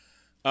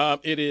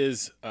It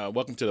is,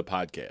 welcome to the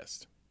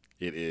podcast.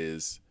 It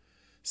is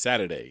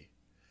Saturday,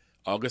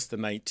 August the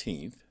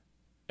 19th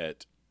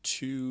at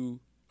 2:02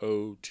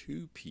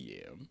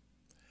 p.m.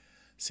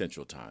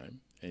 Central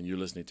Time, and you're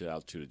listening to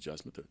Altitude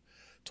Adjustment, the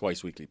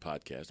twice weekly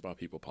podcast about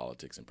people,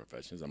 politics, and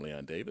professions. I'm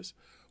Leon Davis.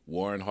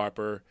 Warren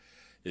Harper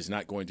is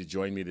not going to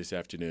join me this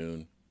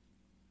afternoon,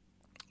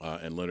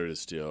 and Leonard is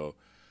still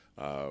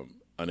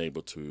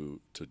unable to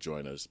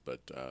join us,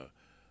 but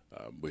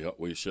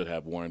we should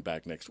have Warren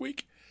back next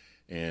week.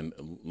 And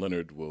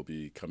Leonard will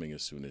be coming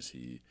as soon as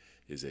he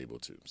is able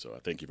to. So I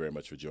thank you very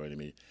much for joining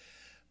me.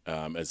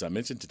 As I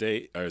mentioned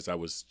today, or as I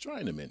was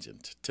trying to mention,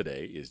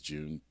 today is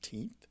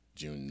Juneteenth.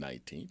 June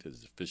 19th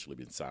has officially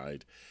been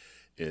signed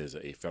as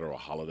a federal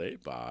holiday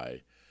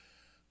by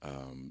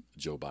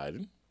Joe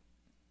Biden.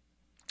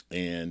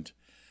 And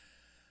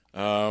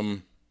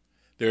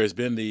there has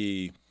been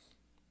the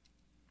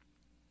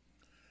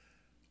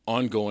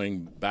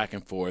ongoing back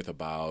and forth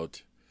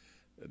about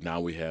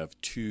now we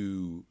have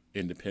two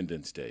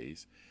Independence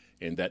Days,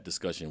 and that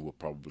discussion will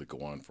probably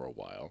go on for a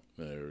while.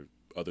 There are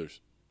other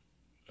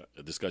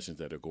discussions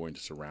that are going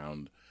to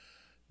surround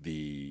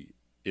the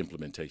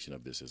implementation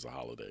of this as a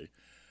holiday.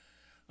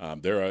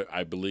 There are,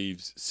 I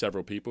believe,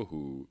 several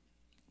people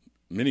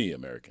many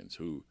Americans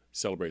who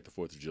celebrate the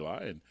 4th of July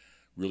and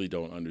really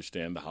don't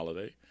understand the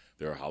holiday.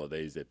 There are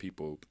holidays that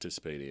people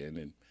participate in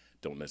and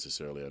don't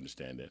necessarily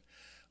understand it.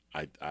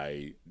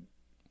 I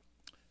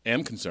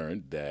am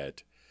concerned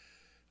that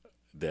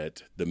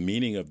the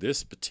meaning of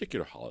this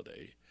particular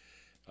holiday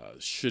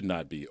should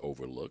not be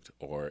overlooked,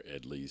 or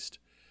at least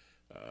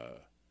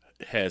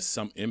has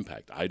some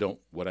impact.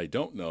 What I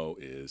don't know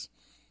is,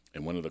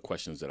 and one of the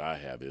questions that I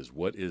have is,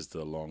 what is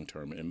the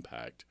long-term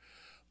impact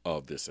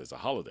of this as a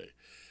holiday?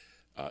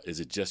 Is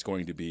it just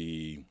going to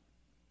be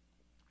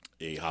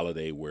a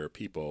holiday where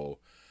people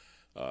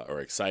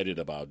are excited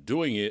about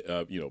doing it,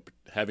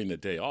 having the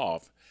day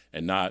off,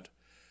 and not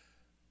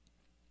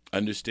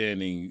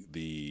understanding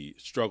the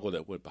struggle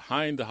that went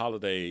behind the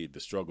holiday, the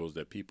struggles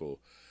that people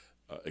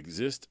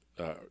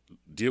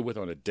deal with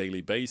on a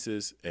daily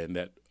basis, and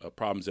that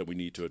problems that we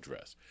need to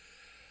address.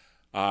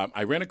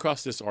 I ran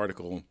across this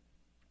article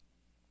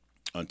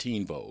on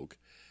Teen Vogue.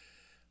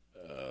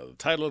 The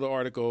title of the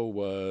article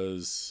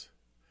was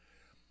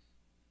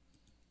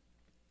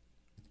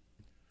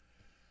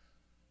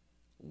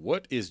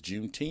 "What is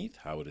Juneteenth?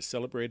 How it is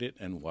celebrated,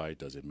 and why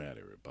does it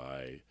matter?"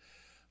 by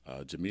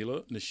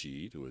Jamila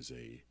Nasheed, who is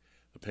a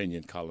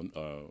opinion column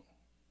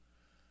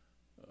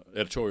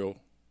editorial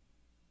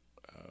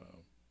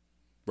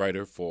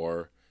writer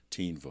for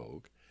Teen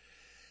Vogue.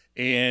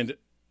 And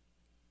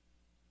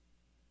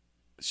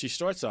she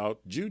starts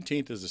out,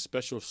 Juneteenth is a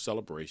special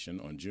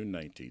celebration on June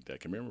 19th that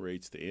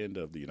commemorates the end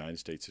of the United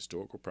States'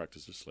 historical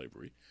practice of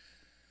slavery.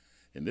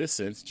 In this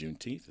sense,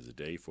 Juneteenth is a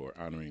day for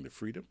honoring the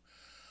freedom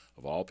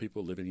of all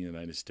people living in the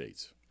United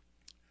States.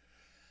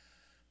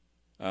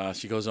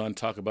 She goes on to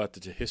talk about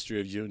the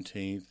history of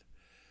Juneteenth,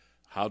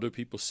 how do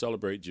people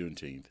celebrate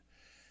Juneteenth,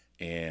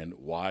 and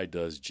why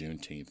does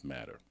Juneteenth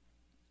matter?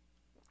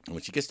 And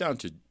when she gets down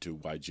to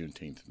why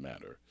Juneteenth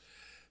matter,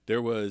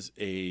 there was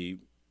a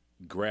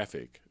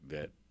graphic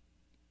that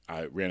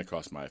I ran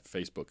across my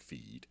Facebook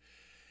feed,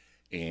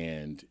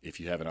 and if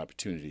you have an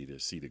opportunity to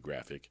see the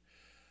graphic,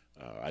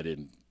 I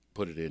didn't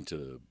put it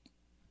into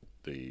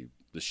the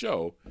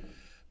show,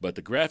 but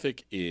the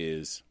graphic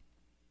is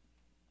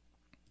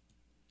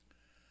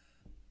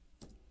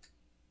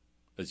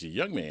as a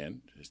young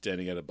man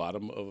standing at the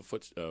bottom of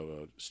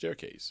a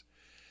staircase,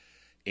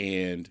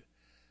 and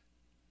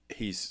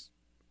he's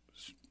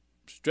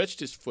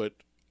stretched his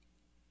foot.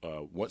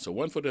 So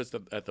one foot is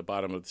at the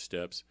bottom of the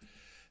steps,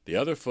 the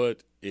other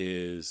foot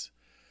is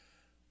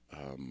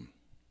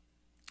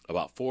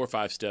about 4 or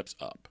 5 steps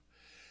up,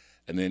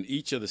 and then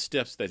each of the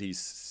steps that he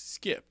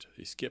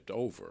skipped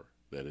over,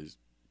 that is,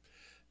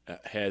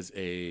 has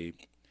a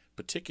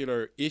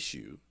particular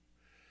issue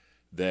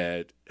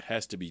that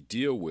has to be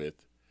dealt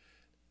with,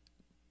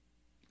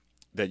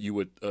 that you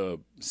would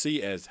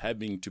see as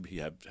having to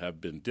have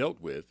been dealt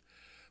with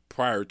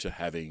prior to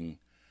having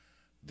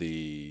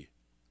the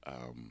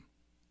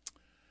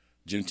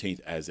Juneteenth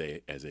as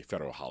a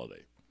federal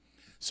holiday.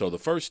 So the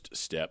first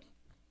step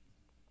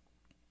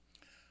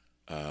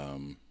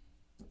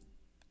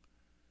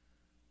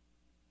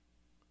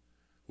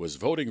was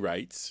voting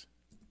rights,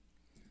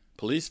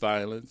 police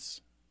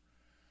violence,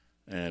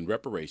 and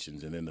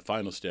reparations, and then the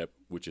final step,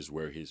 which is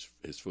where his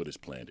foot is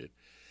planted,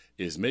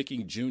 is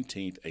making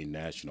Juneteenth a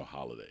national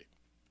holiday.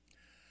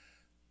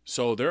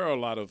 So there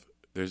are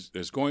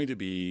there's going to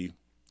be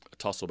a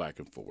tussle back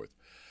and forth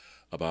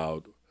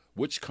about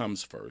which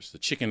comes first, the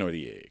chicken or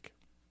the egg.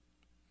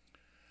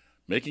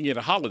 Making it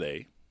a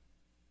holiday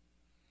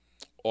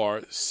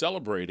or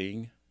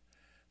celebrating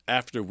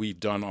after we've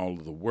done all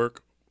of the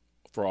work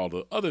for all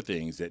the other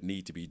things that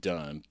need to be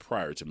done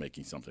prior to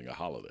making something a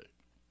holiday.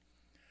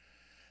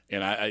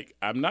 And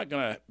I'm not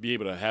going to be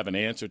able to have an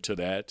answer to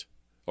that,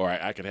 or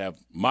I could have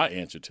my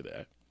answer to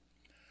that.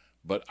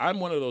 But I'm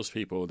one of those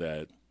people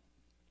that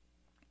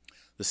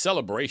the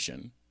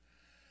celebration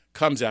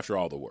comes after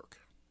all the work.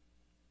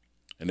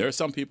 And there are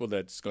some people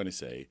that's going to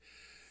say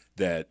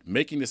that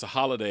making this a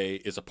holiday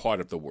is a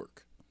part of the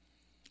work.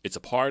 It's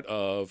a part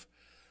of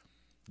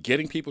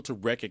getting people to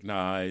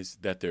recognize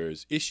that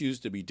there's issues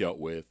to be dealt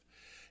with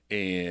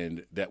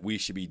and that we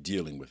should be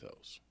dealing with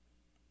those.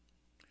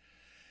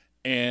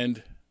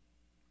 And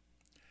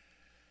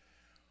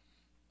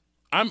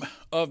I'm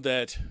of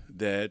that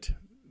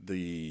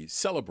the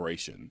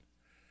celebration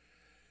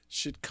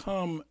should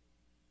come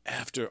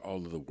after all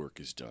of the work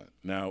is done.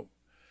 Now,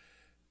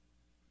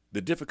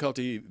 the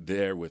difficulty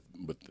there with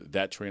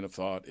that train of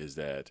thought is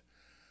that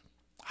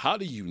how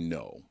do you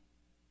know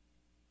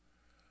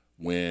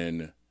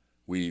when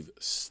we've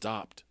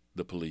stopped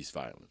the police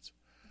violence?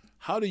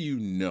 How do you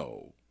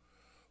know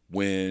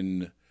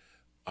when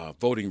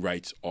voting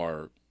rights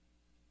are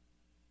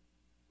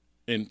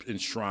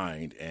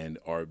enshrined and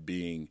are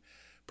being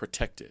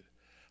protected?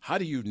 How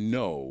do you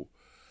know?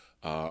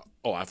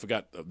 I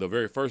forgot the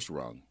very first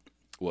rung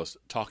was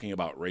talking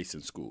about race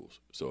in schools.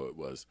 So it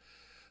was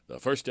the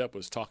first step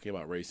was talking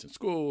about race in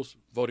schools,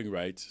 voting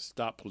rights,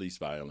 stop police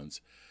violence,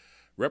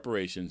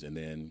 reparations, and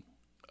then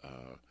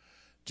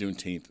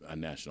Juneteenth, a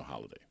national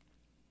holiday.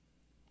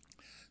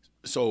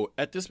 So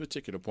at this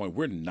particular point,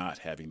 we're not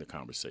having the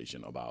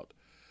conversation about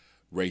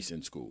race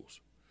in schools.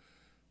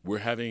 We're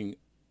having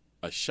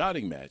a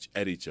shouting match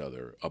at each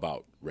other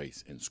about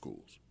race in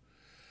schools.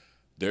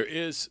 There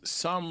is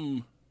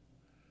some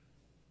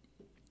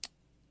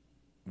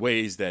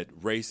ways that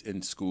race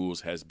in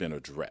schools has been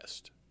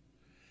addressed,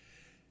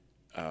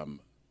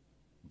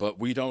 but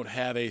we don't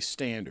have a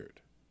standard.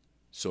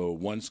 So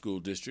one school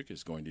district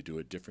is going to do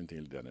it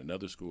differently than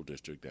another school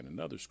district, than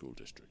another school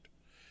district.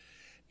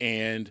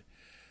 And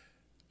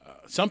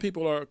some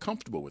people are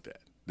comfortable with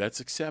that. That's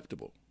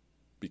acceptable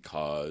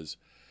because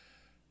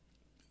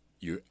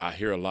I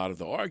hear a lot of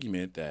the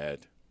argument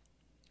that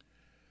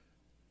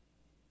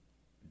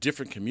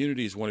different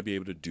communities want to be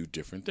able to do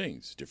different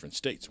things. Different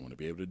states want to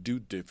be able to do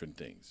different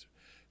things,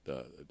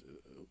 the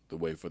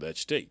way for that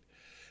state.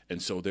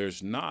 And so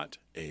there's not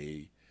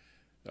they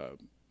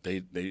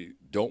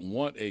don't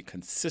want a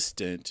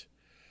consistent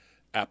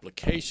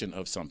application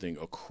of something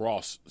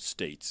across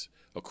states,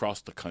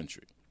 across the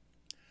country.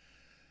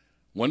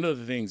 One of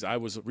the things, I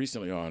was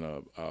recently on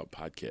a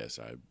podcast,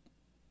 I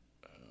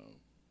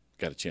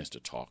got a chance to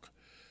talk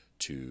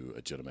to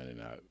a gentleman,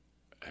 and I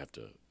have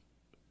to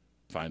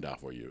find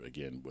out for you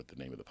again what the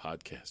name of the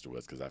podcast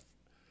was because I've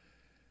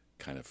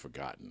kind of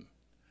forgotten.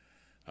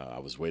 I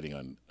was waiting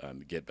on him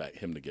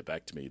to get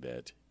back to me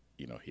that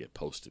he had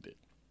posted it.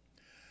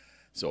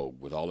 So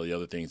with all of the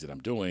other things that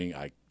I'm doing,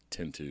 I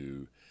tend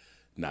to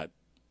not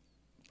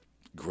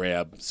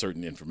grab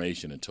certain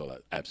information until I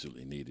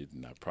absolutely need it,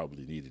 and I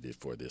probably needed it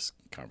for this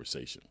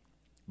conversation.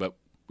 But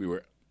we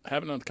were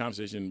having a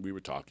conversation, we were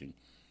talking,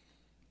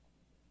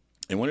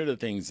 and one of the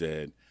things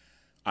that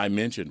I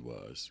mentioned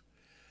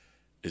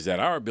is that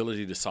our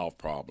ability to solve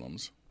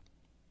problems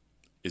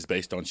is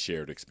based on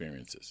shared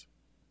experiences.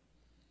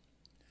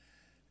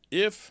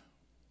 If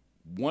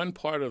one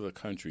part of the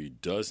country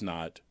does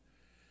not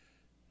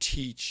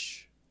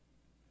teach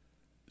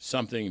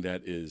something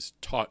that is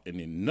taught in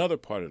another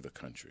part of the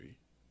country,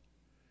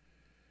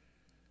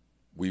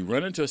 we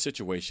run into a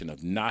situation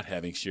of not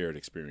having shared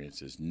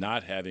experiences,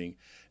 not having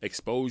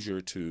exposure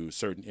to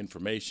certain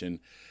information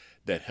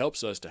that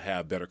helps us to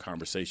have better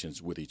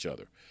conversations with each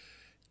other.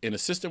 In a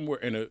situation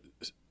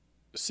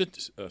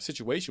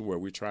where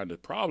we're trying to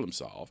problem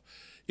solve,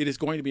 it is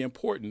going to be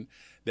important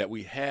that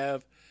we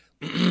have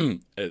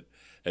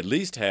at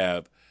least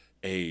have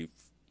a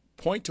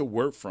point to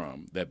work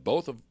from, that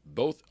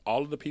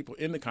all of the people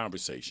in the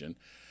conversation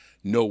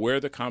know where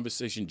the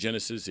conversation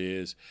genesis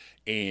is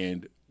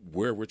and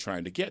where we're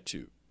trying to get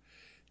to.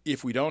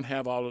 If we don't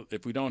have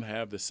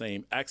the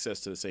same access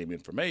to the same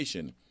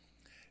information,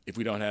 if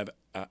we don't have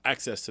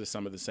access to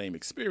some of the same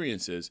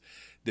experiences,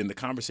 then the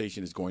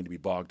conversation is going to be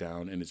bogged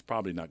down and it's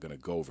probably not going to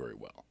go very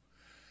well.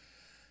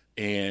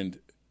 And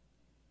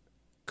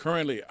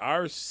currently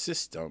our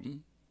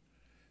system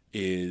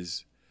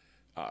is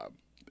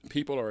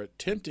people are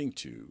attempting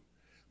to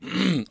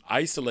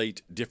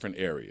isolate different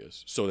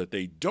areas so that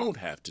they don't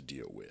have to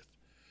deal with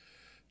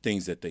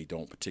things that they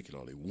don't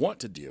particularly want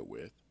to deal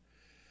with,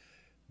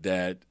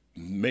 that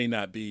may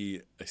not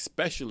be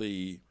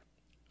especially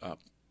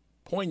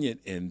poignant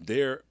in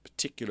their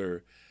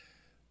particular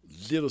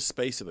little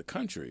space of the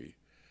country.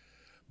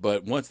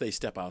 But once they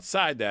step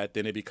outside that,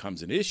 then it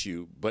becomes an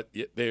issue, but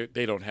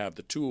they don't have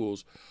the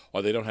tools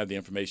or they don't have the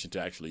information to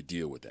actually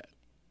deal with that.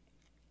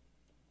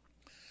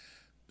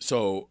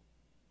 So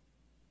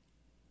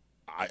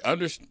I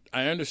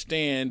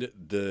understand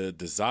the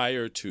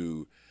desire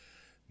to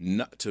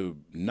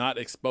not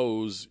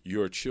expose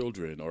your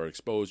children or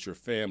expose your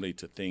family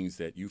to things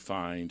that you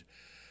find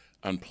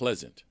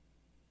unpleasant.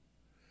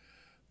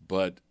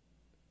 But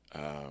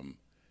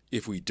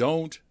if we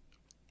don't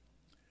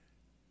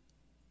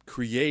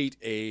create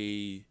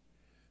a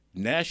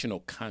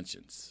national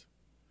conscience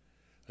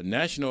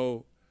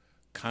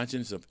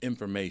of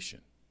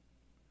information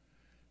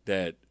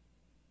that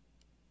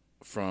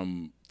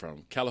from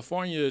from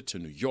California to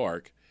New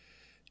York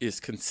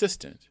is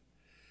consistent,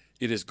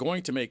 it is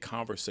going to make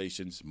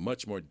conversations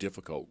much more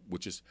difficult,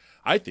 which is,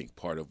 I think,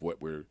 part of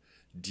what we're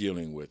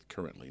dealing with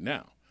currently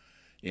now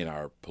in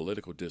our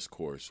political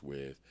discourse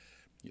with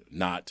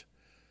not,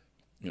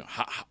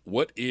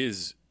 what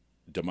is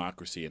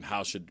democracy and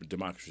how should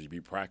democracy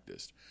be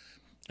practiced?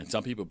 And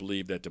some people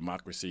believe that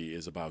democracy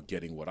is about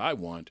getting what I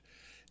want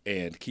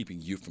and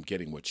keeping you from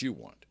getting what you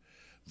want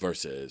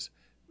versus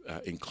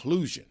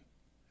inclusion.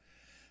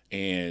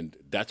 And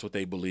that's what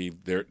they believe.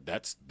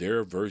 That's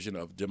their version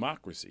of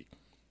democracy.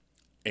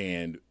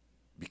 And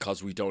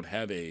because we don't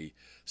have a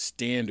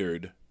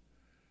standard,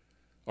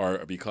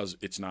 or because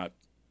it's not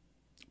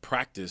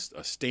practiced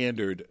a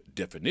standard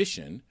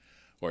definition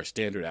or a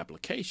standard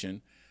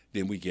application,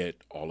 then we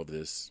get all of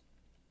this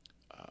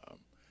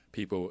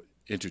people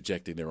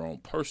interjecting their own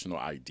personal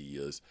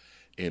ideas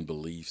and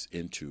beliefs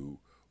into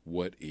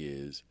what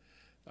is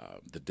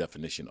the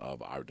definition of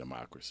our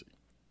democracy.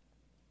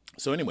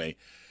 So anyway,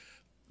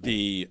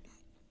 the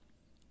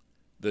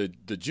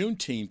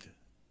Juneteenth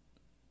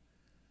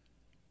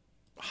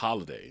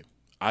holiday,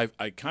 I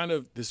kind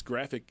of, this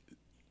graphic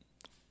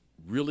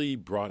really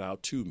brought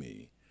out to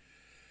me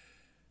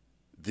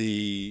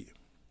the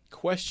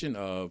question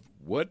of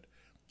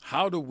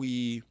how do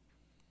we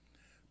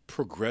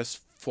progress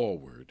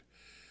forward?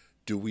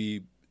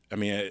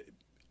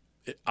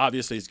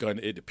 Obviously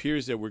it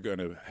appears that we're going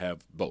to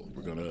have both.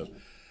 We're going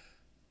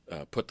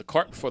to put the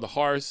cart before the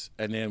horse,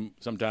 and then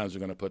sometimes we're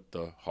going to put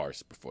the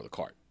horse before the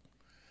cart.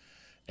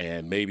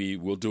 And maybe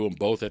we'll do them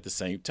both at the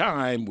same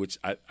time, which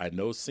I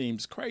know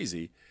seems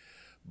crazy,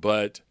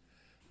 but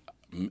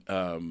in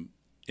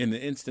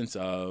the instance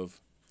of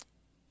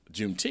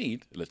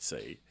Juneteenth, let's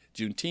say,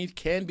 Juneteenth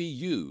can be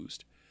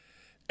used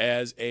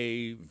as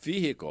a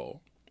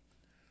vehicle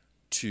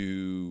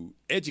to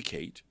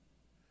educate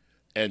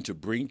and to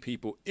bring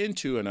people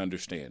into an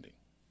understanding.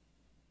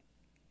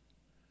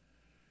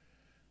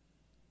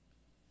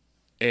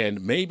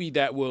 And maybe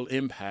that will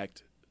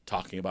impact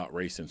talking about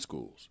race in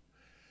schools.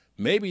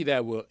 Maybe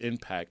that will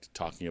impact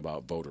talking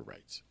about voter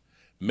rights.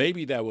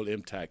 Maybe that will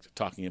impact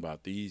talking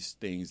about these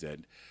things that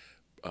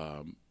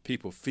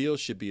people feel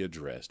should be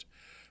addressed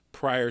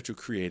prior to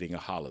creating a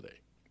holiday.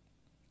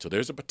 So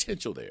there's a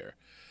potential there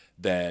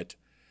that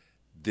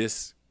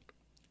this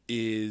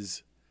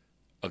is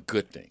a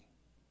good thing.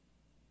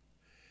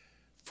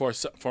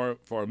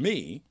 For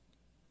me,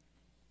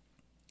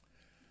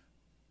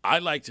 I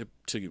like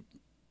to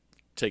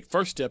take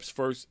first steps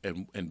first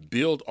and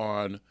build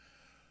on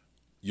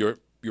your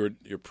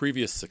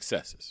previous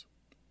successes.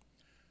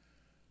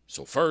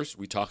 So first,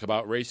 we talk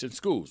about race in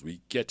schools.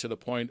 We get to the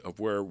point of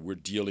where we're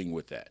dealing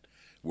with that,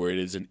 where it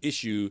is an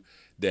issue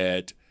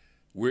that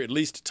we're at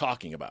least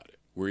talking about it.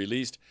 We're at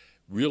least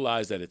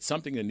realize that it's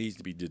something that needs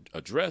to be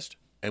addressed,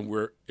 and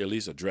we're at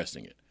least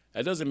addressing it.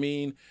 That doesn't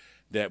mean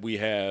that we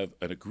have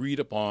an agreed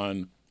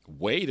upon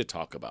way to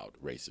talk about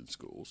race in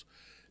schools.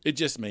 It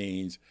just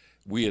means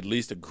we at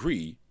least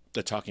agree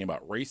that talking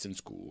about race in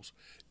schools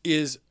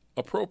is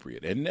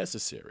appropriate and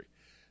necessary.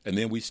 And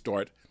then we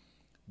start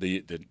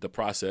the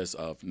process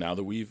of, now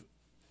that we've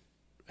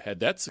had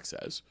that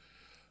success,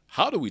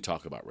 how do we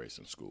talk about race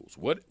in schools?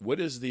 What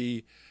is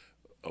the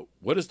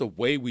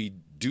way we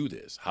do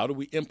this? How do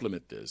we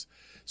implement this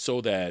so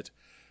that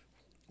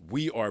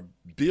we are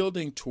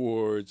building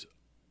towards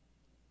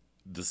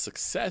the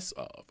success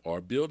of,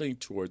 or building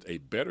towards a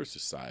better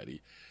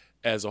society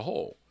as a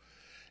whole?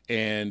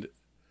 And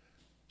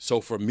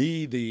so for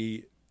me,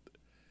 the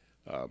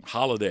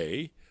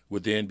holiday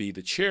would then be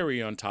the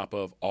cherry on top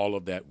of all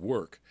of that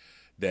work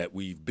that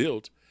we've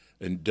built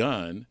and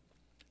done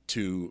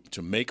to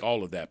make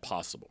all of that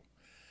possible.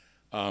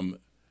 And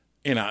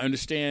I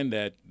understand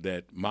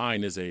that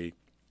mine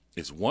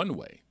is one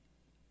way,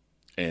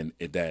 and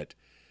that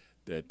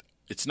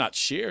it's not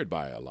shared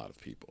by a lot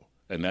of people,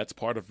 and that's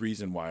part of the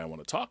reason why I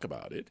want to talk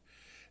about it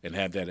and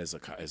have that as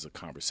a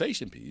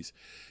conversation piece,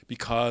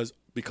 because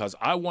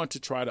I want to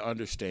try to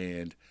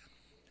understand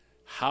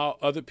how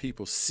other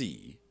people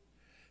see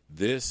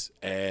this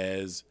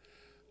as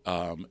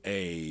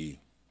a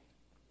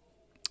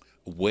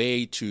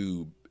way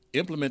to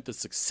implement the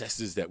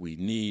successes that we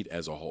need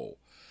as a whole.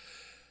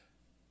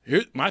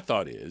 Here, my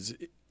thought is,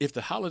 if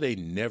the holiday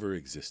never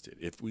existed,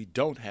 if we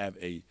don't have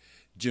a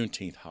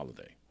Juneteenth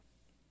holiday,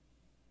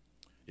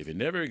 if it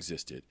never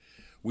existed,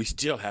 we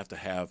still have to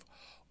have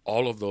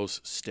all of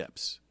those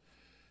steps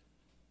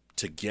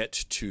to get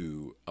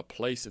to a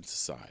place in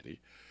society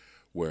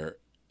where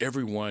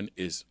everyone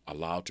is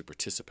allowed to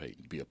participate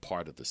and be a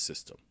part of the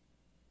system.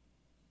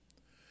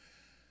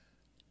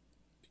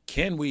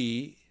 Can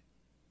we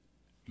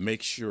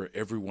make sure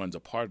everyone's a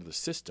part of the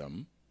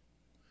system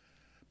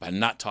by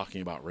not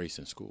talking about race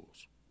in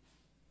schools?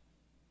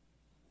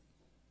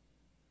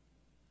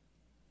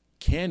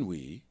 Can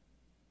we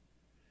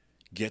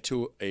get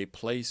to a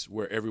place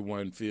where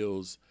everyone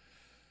feels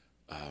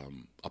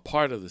a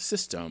part of the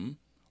system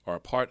or a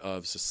part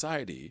of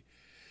society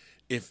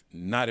if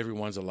not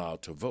everyone's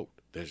allowed to vote?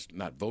 There's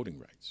not voting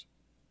rights.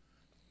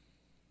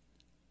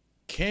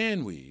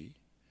 Can we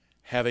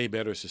have a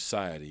better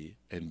society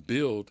and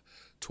build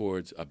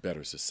towards a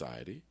better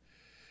society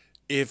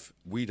if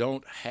we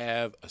don't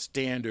have a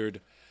standard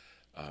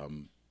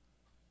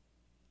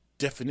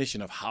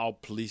definition of how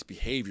police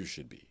behavior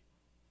should be.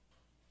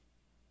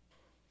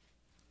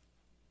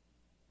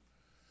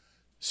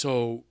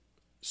 So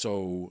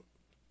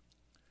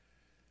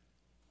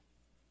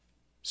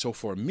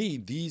for me,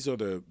 this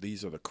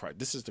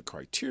is the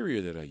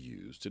criteria that I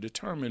use to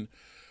determine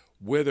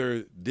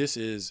whether this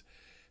is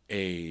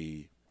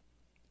a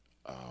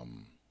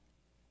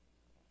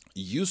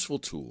useful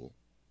tool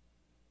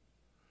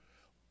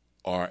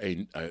or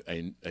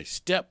a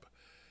step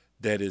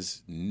that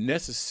is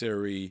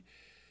necessary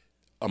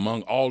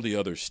among all the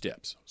other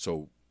steps.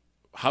 So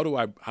how do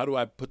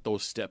I put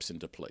those steps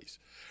into place?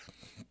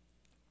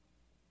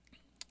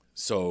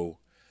 So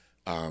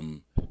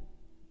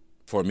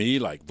for me,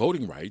 like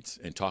voting rights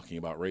and talking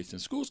about race in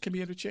schools can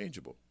be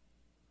interchangeable.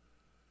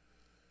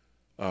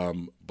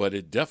 But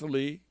it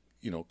definitely,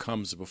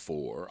 comes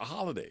before a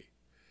holiday.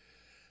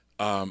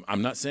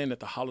 I'm not saying that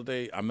the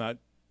holiday, it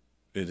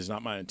is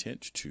not my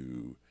intent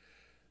to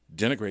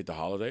denigrate the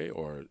holiday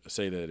or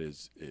say that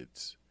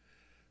it's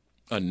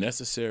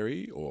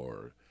unnecessary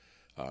or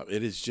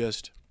it is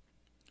just,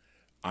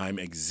 I'm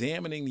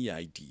examining the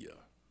idea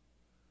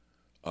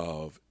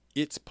of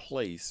its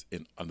place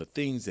on the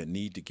things that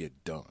need to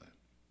get done.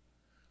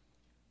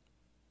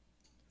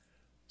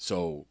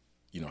 So,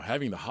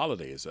 having the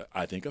holiday is,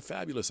 I think, a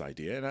fabulous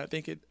idea, and I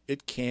think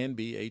it can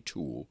be a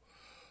tool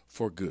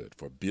for good,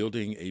 for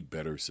building a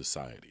better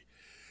society.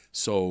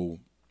 So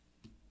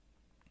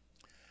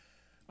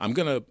I'm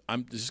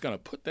just gonna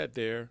put that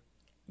there,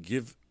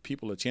 give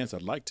people a chance.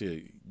 I'd like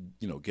to,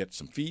 get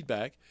some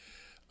feedback.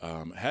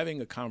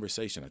 Having a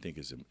conversation, I think,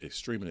 is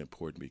extremely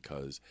important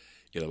because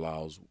it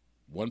allows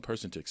one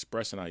person to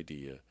express an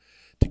idea,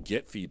 to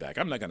get feedback.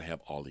 I'm not going to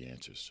have all the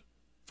answers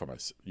for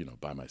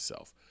by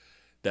myself.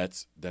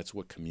 That's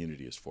what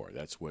community is for.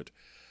 That's what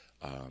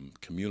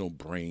communal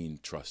brain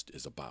trust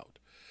is about.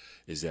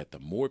 Is that the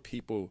more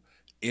people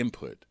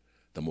input,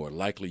 the more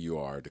likely you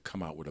are to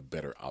come out with a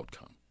better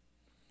outcome.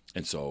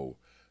 And so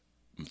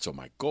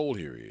my goal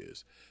here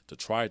is to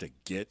try to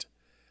get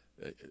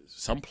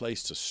some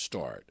place to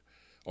start,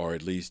 or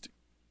at least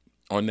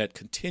on that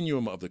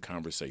continuum of the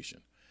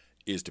conversation,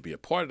 is to be a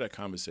part of that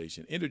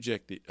conversation,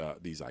 interject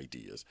these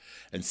ideas,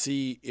 and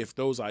see if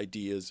those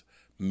ideas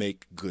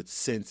make good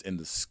sense in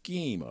the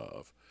scheme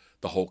of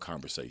the whole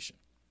conversation.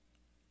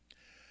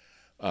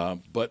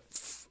 But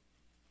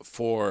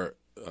for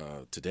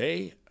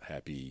today,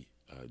 happy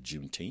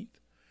Juneteenth.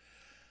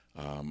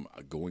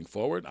 Going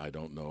forward, I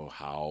don't know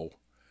how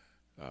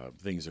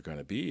things are going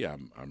to be.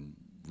 I'm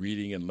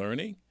reading and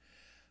learning.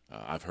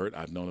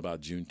 I've known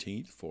about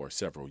Juneteenth for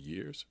several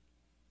years,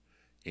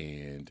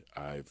 and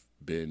I've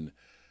been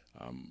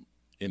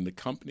in the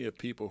company of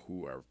people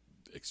who are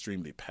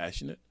extremely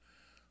passionate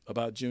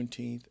about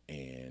Juneteenth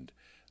and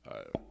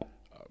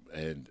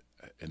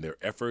their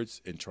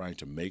efforts in trying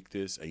to make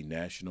this a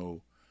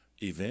national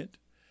event.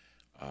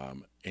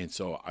 And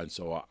so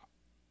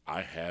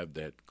I have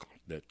that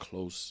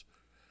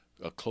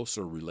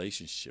closer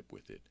relationship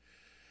with it,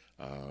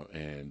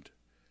 and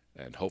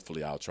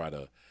hopefully I'll try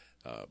to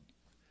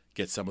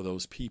get some of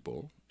those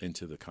people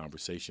into the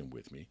conversation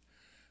with me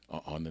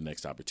on the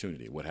next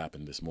opportunity. What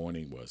happened this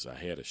morning was I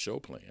had a show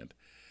planned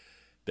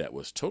that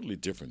was totally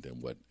different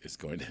than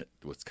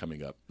what's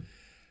coming up,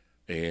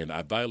 and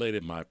I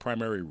violated my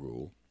primary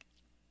rule.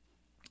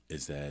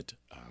 Is that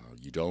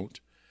you don't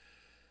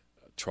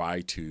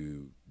try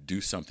to do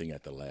something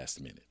at the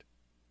last minute.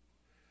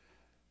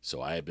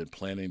 So I had been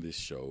planning this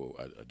show,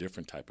 a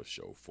different type of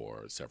show,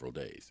 for several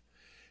days.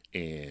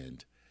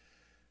 And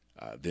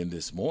then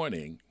this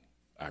morning,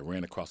 I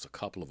ran across a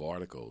couple of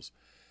articles,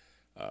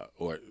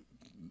 or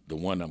the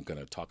one I'm going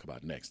to talk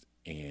about next.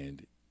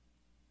 And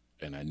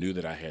I knew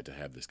that I had to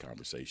have this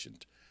conversation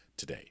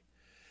today.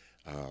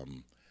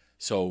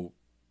 So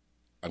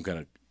I'm going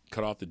to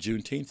cut off the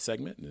Juneteenth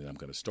segment, and I'm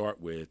going to start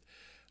with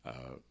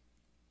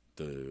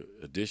the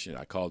edition.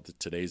 I called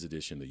today's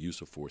edition the Use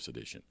of Force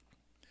edition.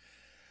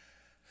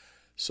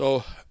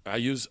 So I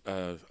use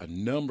a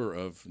number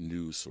of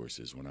news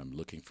sources when I'm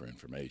looking for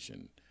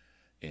information,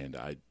 and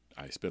I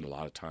spend a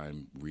lot of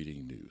time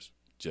reading news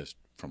just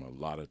from a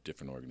lot of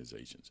different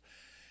organizations.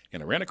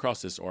 And I ran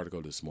across this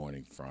article this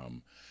morning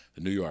from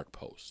the New York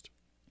Post.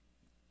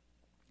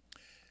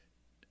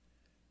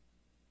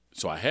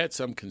 So I had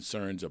some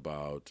concerns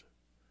about.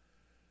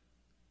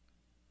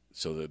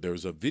 So there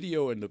was a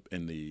video in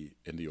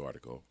the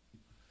article,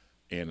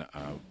 and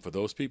for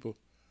those people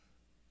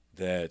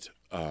that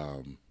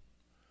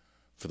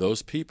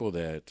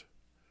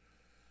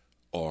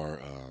are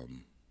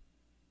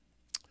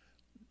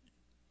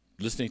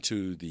listening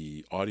to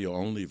the audio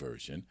only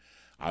version,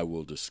 I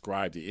will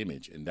describe the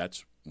image, and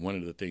that's one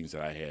of the things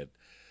that I had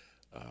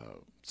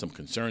some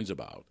concerns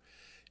about.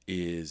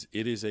 It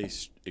is a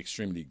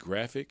extremely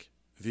graphic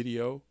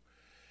video.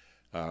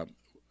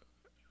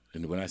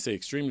 And when I say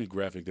extremely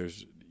graphic,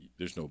 there's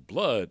no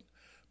blood,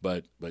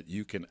 but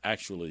you can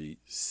actually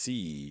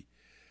see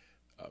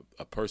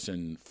a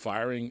person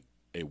firing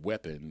a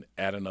weapon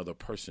at another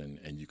person,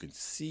 and you can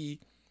see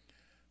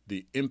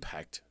the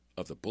impact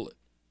of the bullet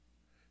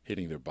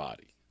hitting their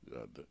body.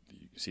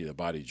 You see the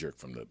body jerk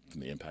from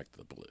the impact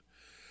of the bullet.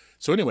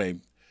 So anyway,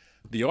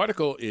 the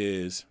article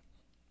is,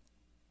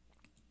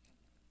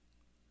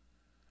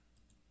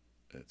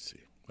 let's see,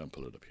 I'm gonna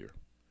pull it up here.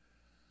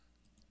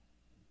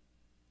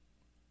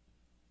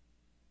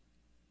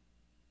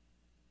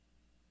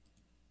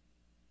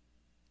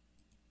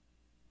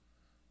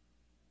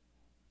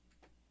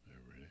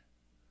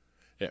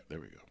 Yeah,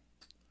 there we go.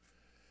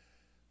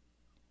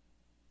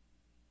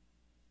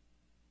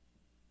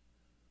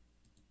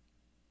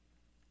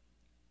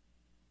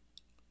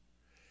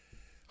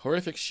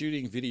 Horrific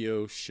shooting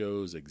video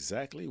shows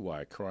exactly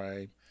why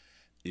crime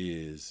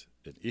is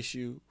an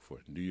issue for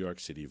New York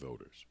City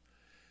voters.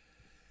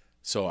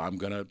 So I'm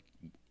going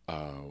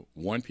to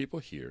warn people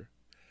here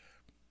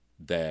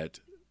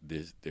that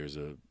this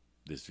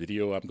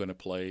video I'm going to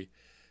play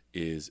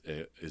is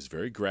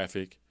very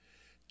graphic,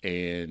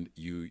 and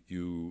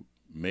you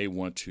may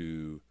want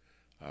to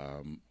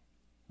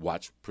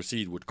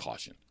proceed with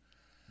caution.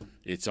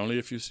 It's only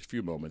a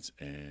few moments,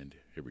 and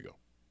here we go.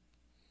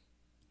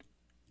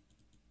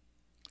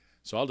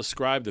 So I'll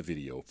describe the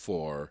video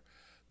for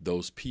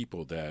those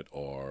people that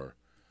are,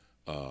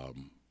 let's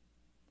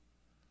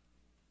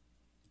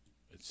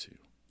see.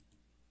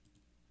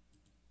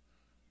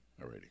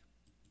 Alrighty.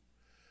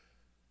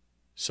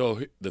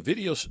 So the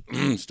video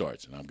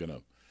starts, and I'm going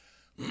to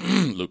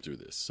loop through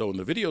this. So when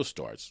the video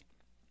starts,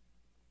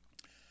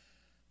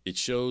 it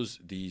shows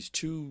these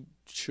two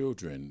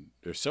children.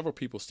 There's several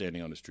people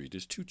standing on the street.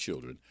 There's two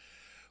children.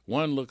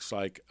 One looks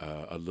like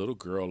a little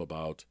girl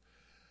about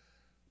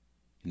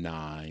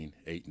 9,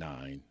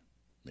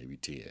 maybe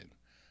 10.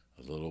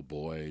 A little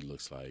boy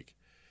looks like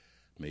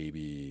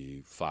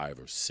maybe 5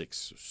 or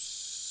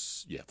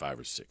 6. Yeah, 5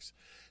 or 6.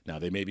 Now,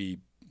 they may be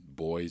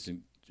boys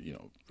and,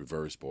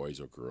 reverse boys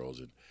or girls.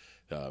 And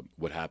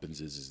what happens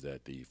is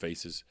that the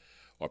faces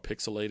are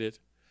pixelated,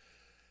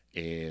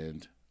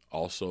 and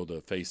also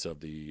the face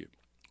of the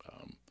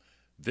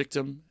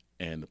victim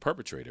and the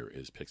perpetrator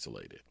is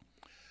pixelated.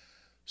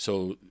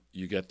 So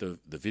you get the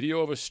video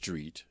of a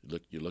street.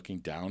 You're looking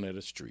down at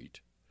a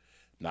street,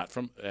 not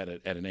from at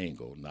an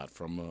angle, not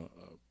from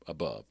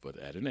above, but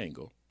at an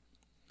angle.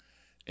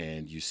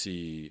 And you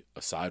see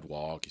a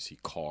sidewalk. You see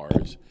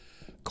cars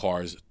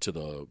to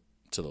the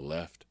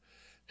left,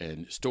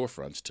 and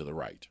storefronts to the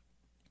right.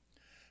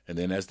 And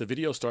then as the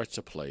video starts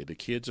to play, the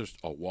kids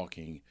are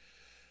walking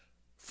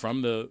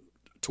from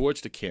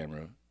towards the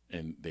camera,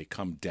 and they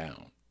come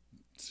down.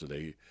 So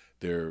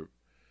they're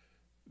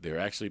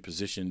actually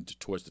positioned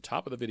towards the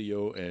top of the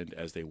video, and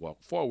as they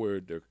walk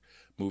forward, they're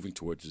moving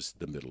towards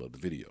the middle of the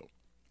video.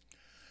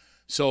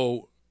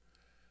 So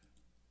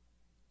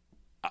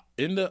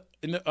in the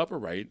upper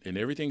right, and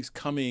everything's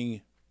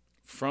coming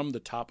from the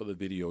top of the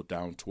video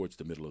down towards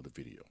the middle of the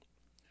video.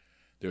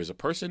 There's a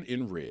person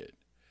in red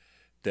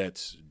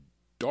that's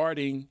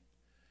darting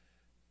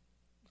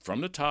from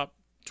the top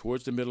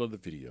towards the middle of the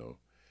video,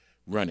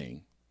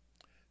 running.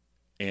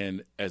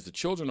 And as the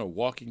children are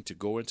walking to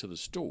go into the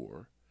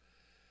store,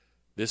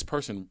 this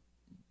person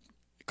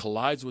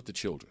collides with the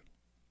children.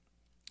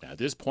 Now, at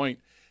this point,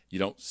 you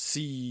don't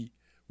see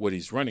what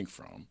he's running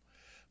from,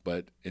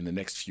 but in the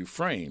next few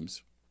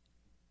frames,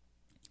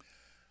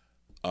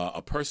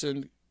 a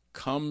person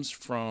comes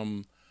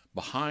from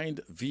behind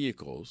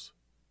vehicles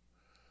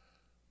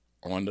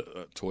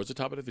towards the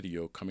top of the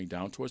video, coming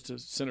down towards the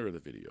center of the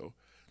video,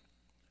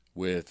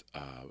 with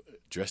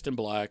dressed in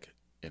black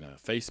and a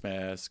face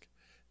mask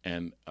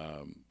and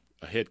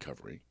a head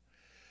covering.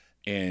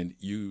 And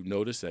you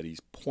notice that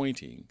he's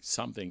pointing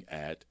something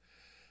at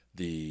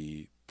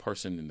the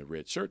person in the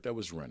red shirt that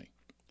was running.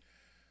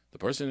 The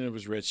person in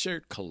the red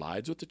shirt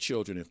collides with the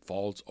children and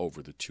falls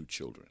over the two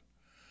children.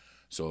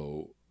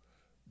 So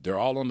they're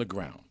all on the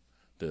ground.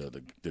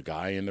 The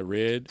guy in the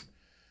red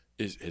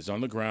is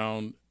on the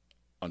ground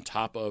on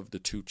top of the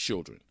two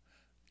children.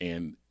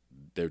 And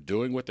they're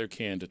doing what they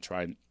can to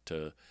try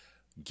to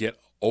get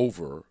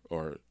over,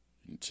 or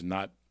to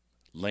not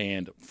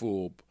land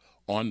full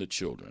on the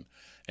children,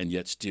 and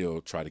yet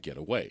still try to get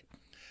away.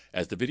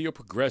 As the video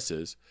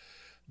progresses,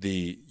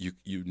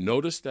 you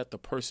notice that the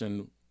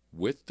person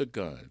with the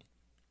gun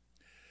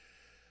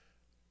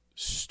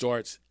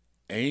starts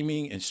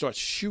aiming and starts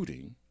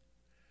shooting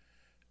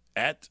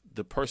at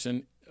the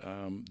person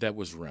that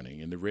was running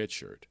in the red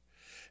shirt.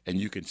 And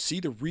you can see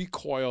the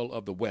recoil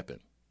of the weapon.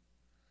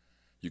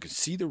 You can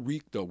see the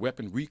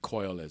weapon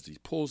recoil as he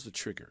pulls the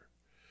trigger.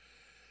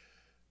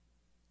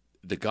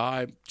 The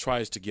guy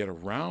tries to get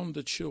around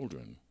the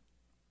children,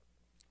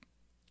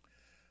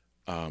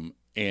 and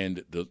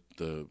the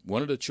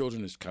one of the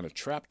children is kind of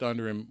trapped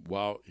under him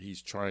while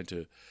he's trying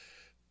to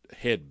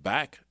head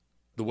back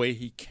the way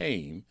he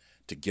came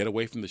to get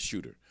away from the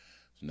shooter.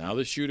 So now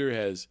the shooter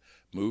has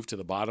moved to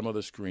the bottom of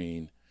the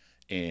screen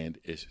and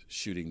is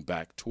shooting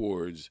back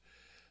towards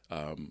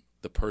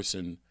the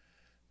person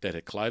that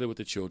had collided with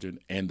the children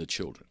and the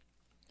children.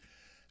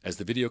 As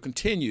the video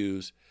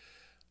continues,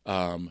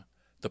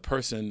 the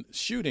person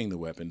shooting the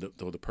weapon,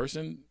 the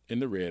person in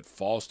the red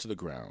falls to the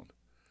ground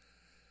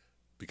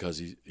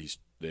because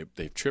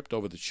they've tripped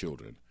over the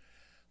children.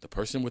 The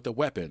person with the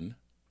weapon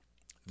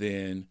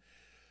then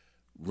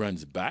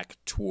runs back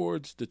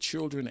towards the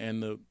children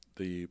and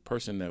the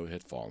person that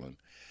had fallen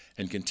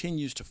and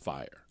continues to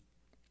fire.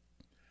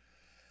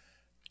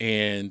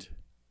 And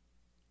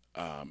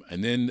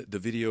then the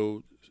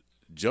video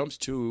jumps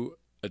to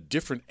a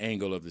different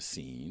angle of the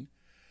scene,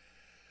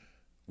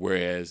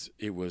 whereas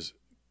it was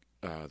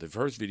the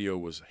first video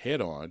was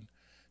head on.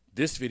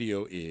 This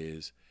video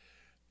is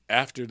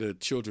after the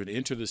children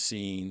enter the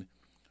scene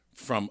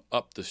from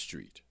up the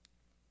street.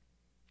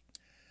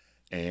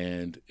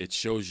 And it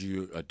shows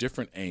you a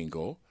different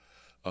angle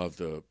of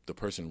the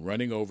person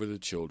running over the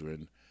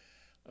children,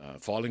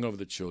 falling over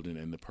the children,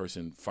 and the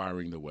person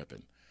firing the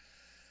weapon.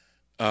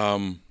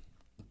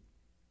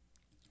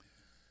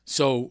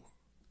 So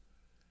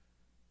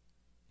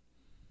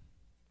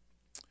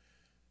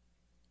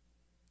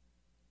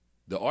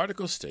the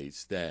article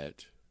states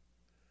that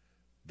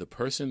the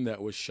person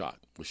that was shot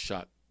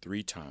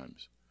 3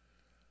 times,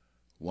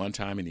 1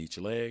 time in each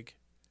leg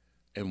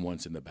and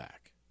once in the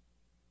back.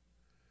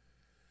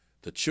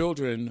 The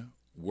children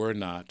were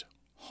not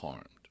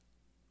harmed.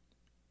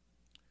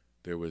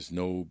 There was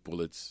no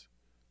bullets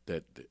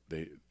that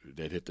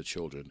hit the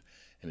children,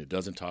 and it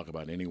doesn't talk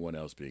about anyone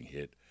else being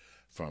hit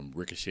from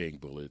ricocheting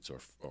bullets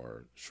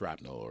or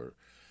shrapnel or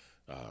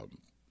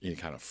any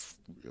kind of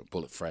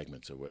bullet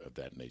fragments of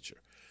that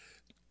nature.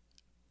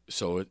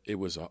 So it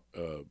was a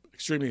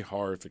extremely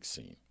horrific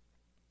scene.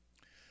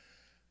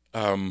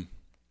 So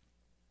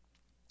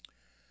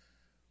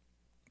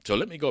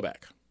let me go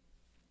back.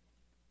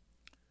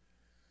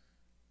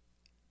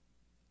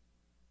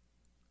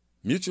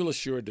 Mutual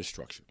assured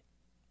destruction.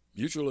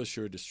 Mutual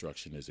assured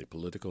destruction is a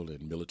political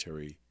and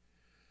military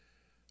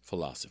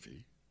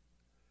philosophy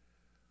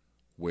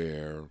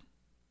where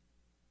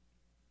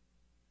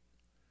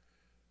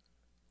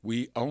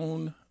we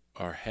own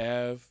or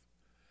have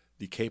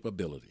the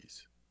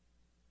capabilities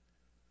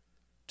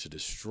to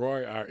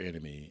destroy our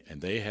enemy,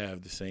 and they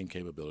have the same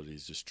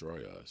capabilities to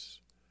destroy us,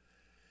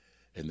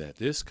 and that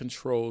this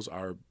controls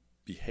our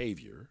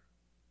behavior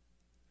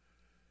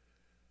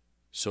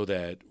so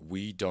that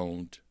we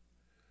don't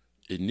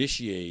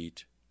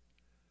initiate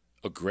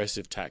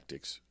aggressive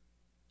tactics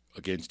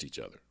against each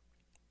other.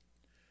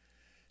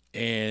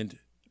 And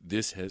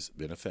this has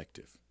been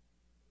effective.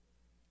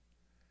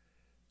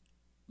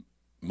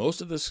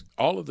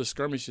 All of the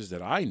skirmishes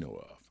that I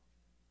know of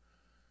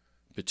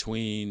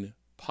between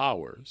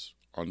powers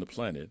on the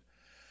planet,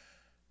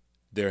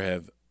 there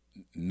have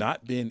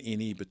not been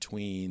any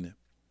between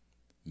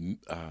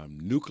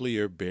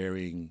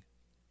nuclear-bearing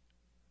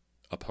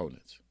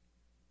opponents.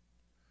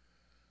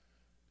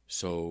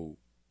 So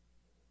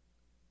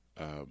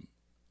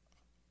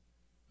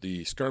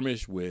the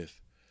skirmish with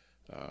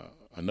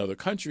another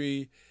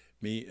country,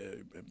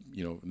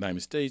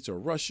 United States or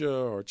Russia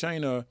or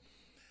China,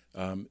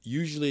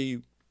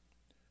 usually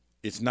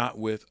it's not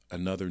with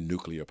another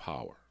nuclear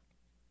power.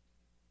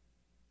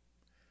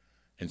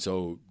 And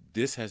so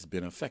this has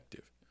been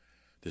effective,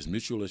 this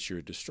mutual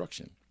assured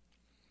destruction.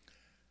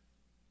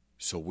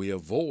 So we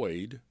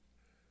avoid,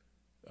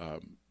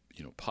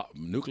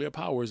 nuclear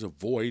powers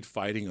avoid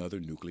fighting other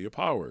nuclear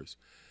powers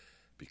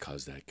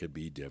because that could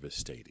be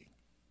devastating.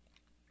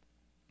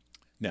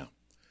 Now,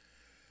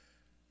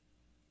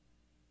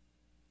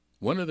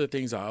 one of the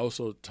things I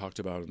also talked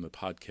about in the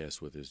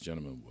podcast with this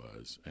gentleman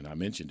was, and I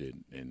mentioned it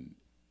and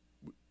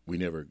we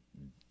never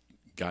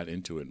got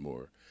into it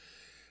more,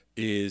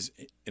 is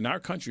in our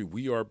country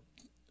we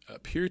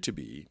appear to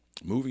be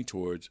moving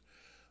towards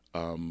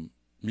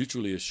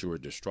mutually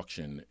assured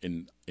destruction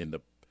in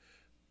the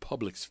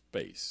public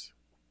space.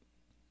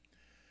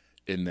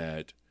 In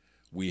that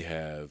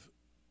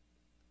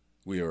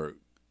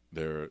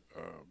there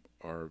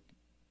are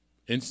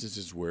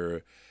instances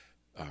where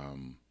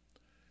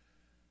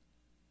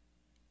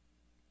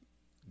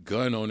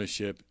gun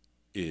ownership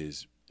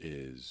is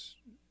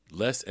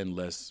less and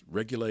less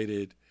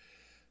regulated.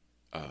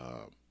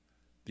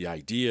 The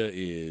idea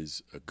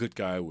is a good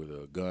guy with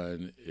a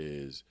gun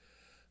is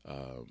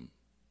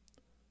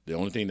the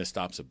only thing that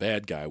stops a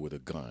bad guy with a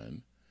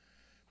gun.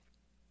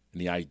 And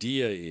the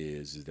idea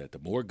is that the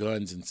more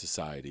guns in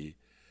society,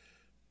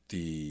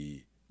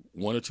 the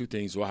one or two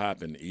things will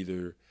happen.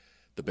 Either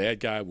the bad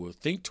guy will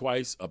think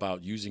twice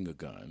about using a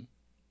gun,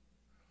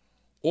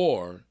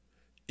 or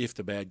if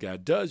the bad guy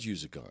does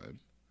use a gun,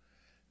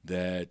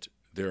 that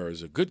there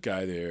is a good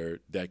guy there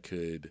that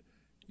could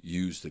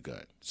use the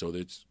gun. So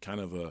it's kind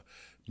of a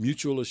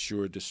mutual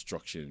assured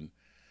destruction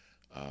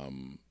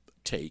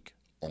take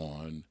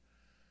on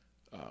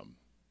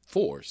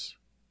force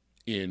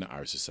in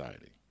our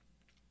society.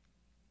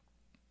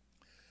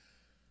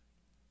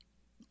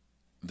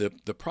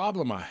 The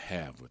problem I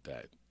have with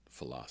that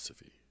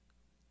philosophy,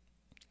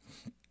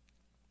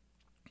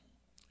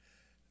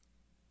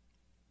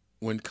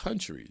 when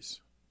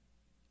countries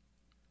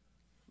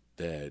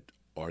that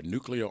are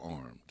nuclear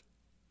armed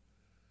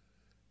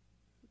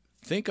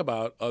think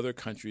about other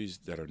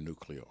countries that are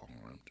nuclear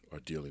armed or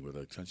dealing with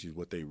other countries.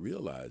 What they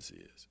realize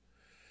is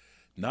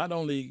not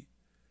only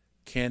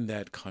can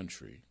that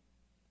country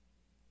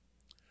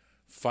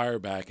fire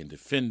back and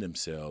defend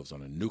themselves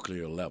on a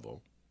nuclear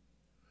level,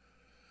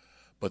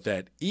 but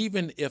that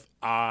even if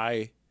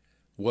our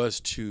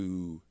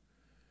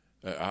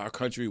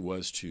country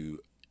was to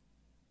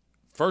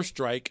first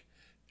strike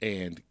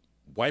and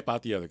wipe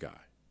out the other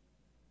guy,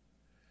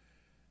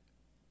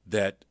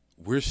 that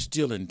we're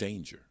still in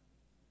danger.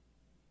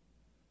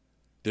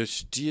 There's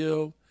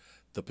still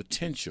the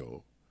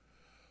potential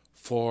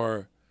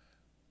for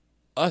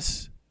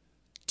us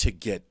to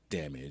get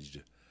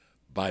damaged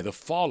by the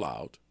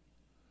fallout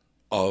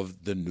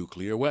of the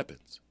nuclear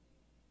weapons.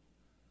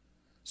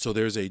 So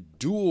there's a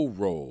dual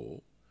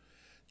role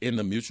in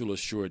the mutual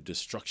assured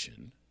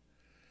destruction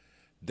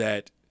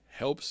that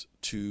helps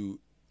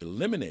to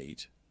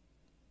eliminate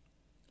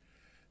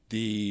the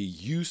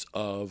use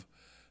of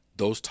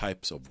those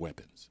types of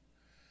weapons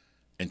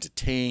and to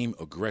tame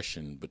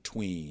aggression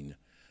between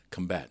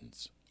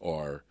combatants,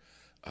 or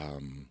I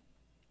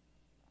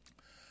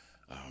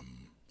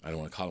don't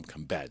want to call them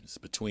combatants,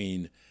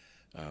 between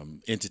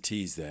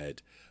entities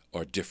that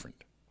are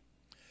different.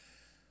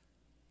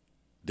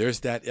 There's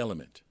that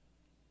element.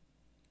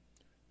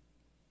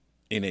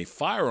 In a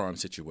firearm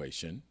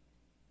situation,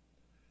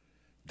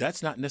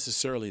 that's not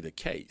necessarily the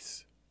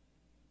case.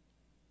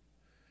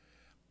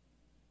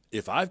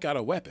 If I've got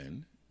a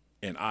weapon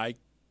and I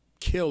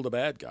kill the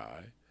bad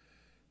guy,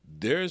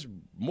 there's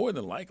more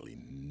than likely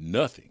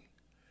nothing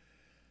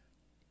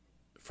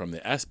from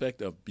the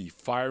aspect of me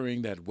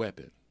firing that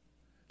weapon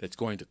that's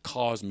going to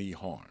cause me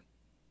harm,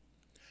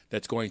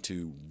 that's going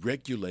to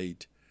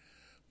regulate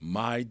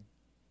my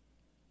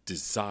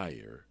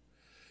desire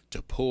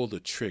to pull the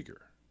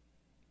trigger.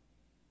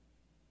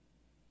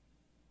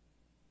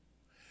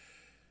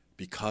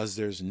 Because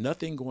there's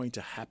nothing going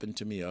to happen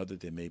to me other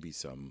than maybe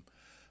some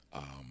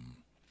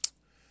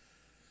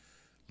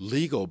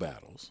legal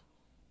battles.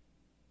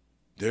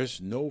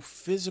 There's no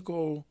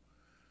physical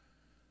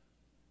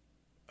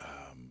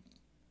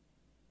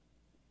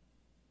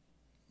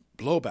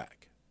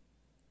blowback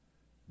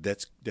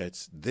that's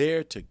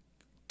there to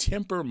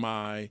temper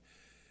my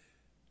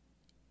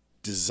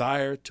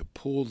desire to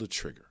pull the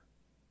trigger.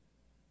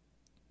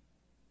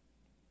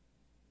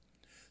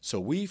 So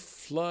we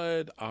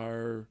flood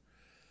our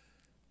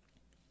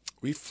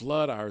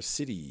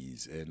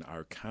cities and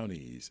our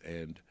counties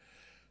and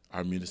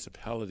our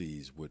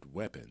municipalities with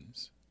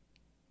weapons.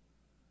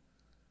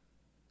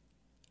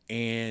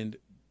 And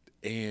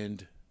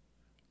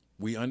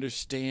we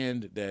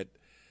understand that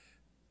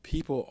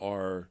people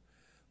are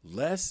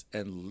less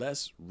and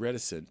less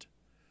reticent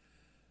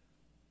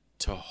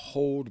to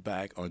hold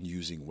back on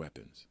using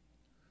weapons.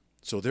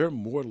 So they're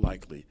more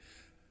likely.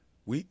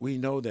 We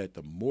know that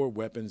the more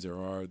weapons there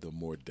are, the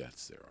more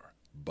deaths there are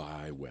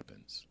by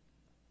weapons.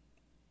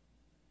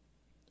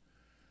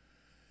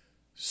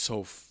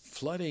 So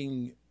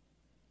flooding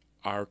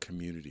our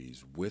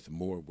communities with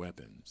more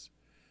weapons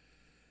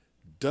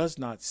does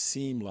not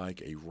seem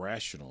like a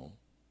rational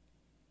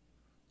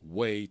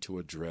way to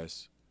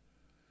address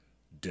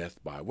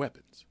death by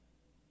weapons.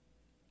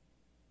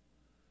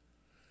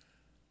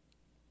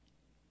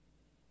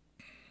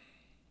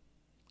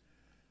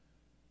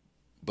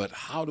 But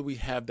how do we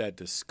have that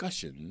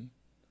discussion?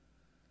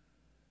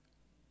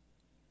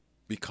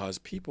 Because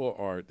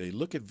people they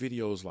look at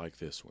videos like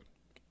this one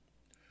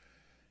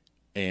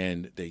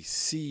and they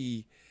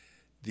see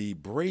the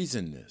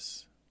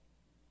brazenness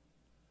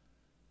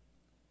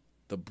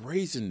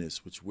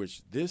with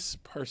which this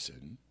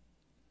person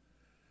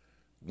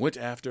went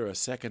after a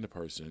second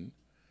person.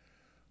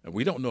 And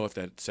we don't know if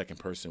that second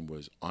person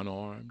was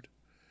unarmed.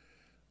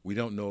 We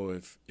don't know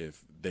if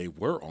they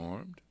were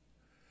armed.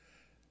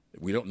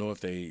 We don't know if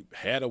they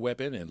had a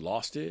weapon and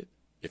lost it,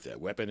 if that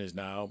weapon is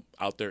now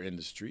out there in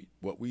the street.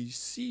 What we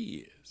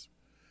see is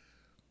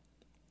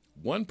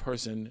one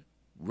person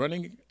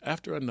running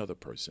after another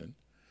person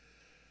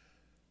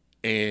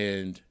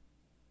and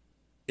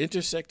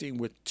intersecting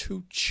with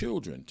two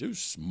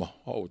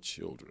small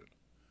children.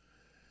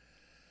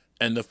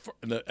 And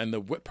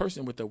the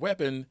person with the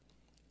weapon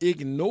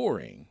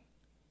ignoring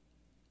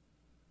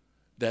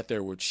that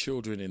there were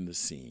children in the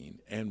scene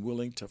and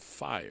willing to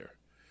fire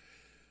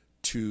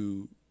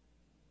to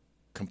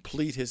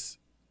complete his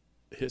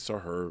or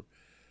her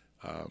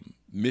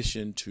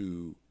mission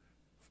to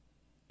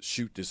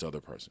shoot this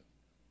other person.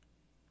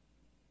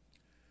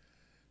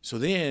 So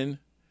then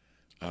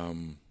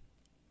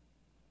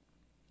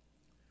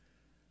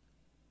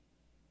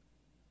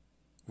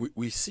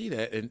we see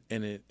that,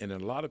 and a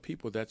lot of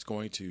people, that's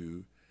going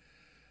to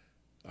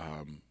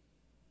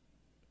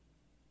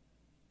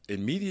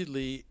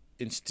immediately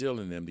instill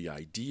in them the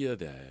idea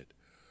that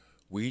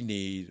we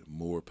need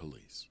more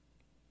police.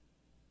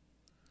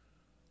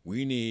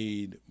 We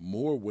need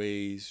more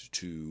ways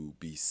to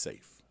be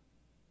safe.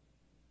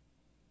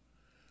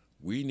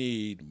 We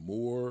need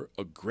more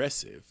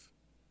aggressive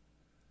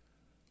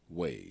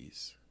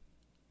ways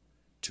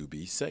to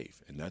be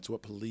safe. And that's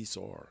what police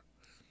are.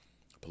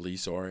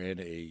 Police are in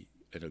a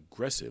an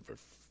aggressive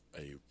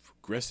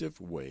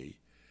way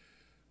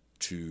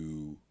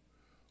to,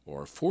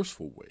 or a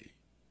forceful way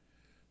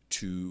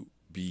to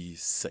be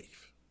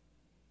safe.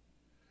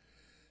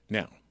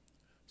 Now,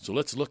 so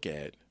let's look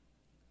at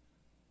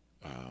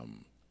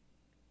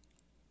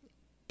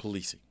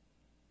policing.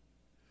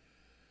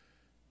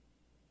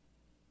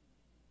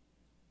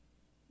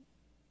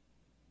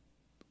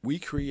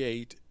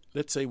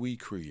 Let's say we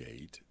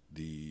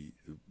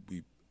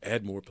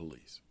add more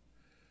police.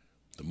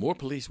 The more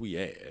police we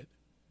add,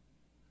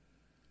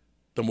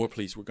 the more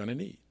police we're going to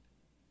need.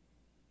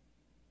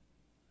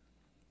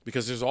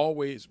 Because there's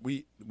always,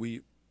 we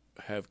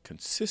have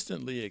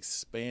consistently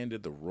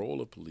expanded the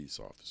role of police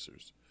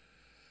officers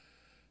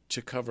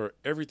to cover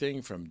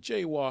everything from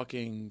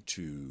jaywalking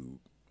to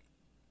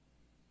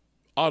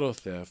auto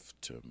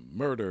theft to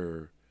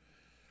murder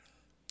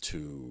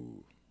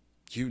to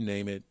you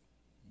name it.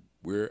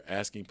 We're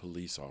asking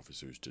police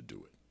officers to do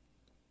it.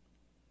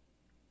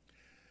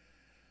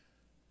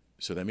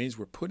 So that means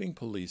we're putting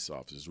police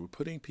officers, we're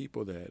putting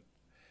people that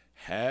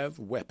have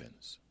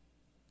weapons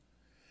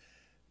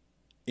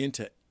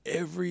into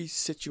every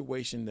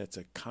situation that's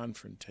a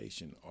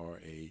confrontation or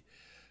a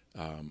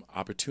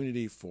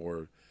opportunity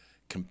for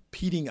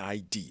competing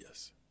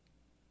ideas.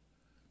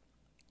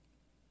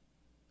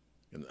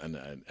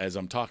 And as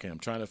I'm talking, I'm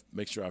trying to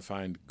make sure I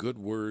find good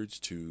words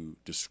to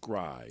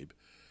describe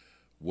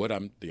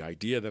the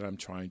idea that I'm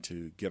trying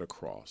to get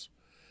across.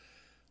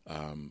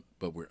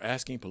 But we're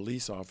asking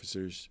police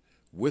officers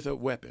with a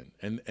weapon,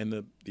 and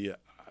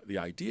the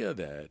idea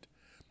that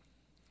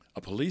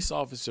a police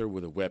officer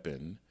with a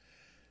weapon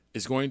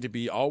is going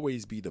to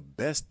always be the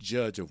best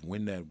judge of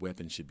when that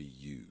weapon should be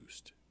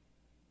used,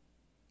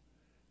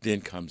 then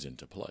comes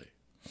into play.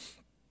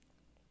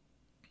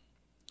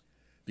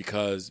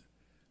 Because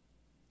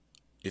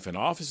if an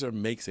officer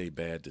makes a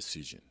bad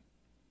decision,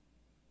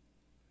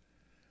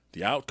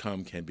 the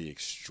outcome can be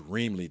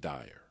extremely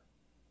dire.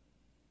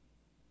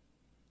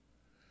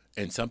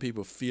 And some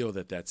people feel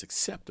that that's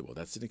acceptable.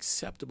 That's an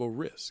acceptable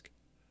risk.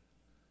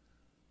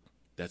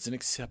 That's an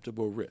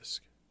acceptable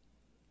risk.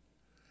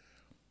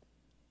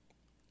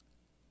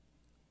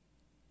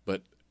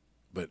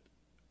 But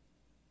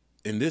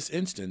in this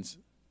instance,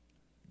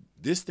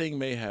 this thing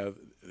may have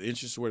the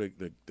instance where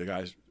the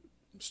guy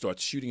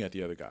starts shooting at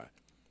the other guy.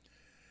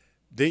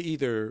 They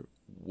either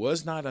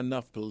was not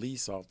enough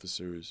police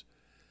officers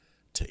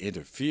to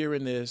interfere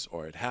in this,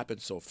 or it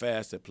happened so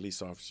fast that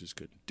police officers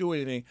couldn't do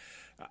anything.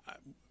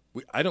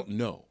 I don't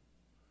know.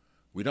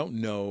 We don't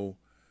know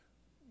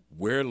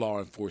where law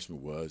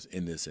enforcement was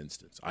in this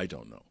instance. I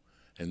don't know.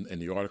 And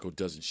the article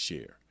doesn't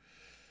share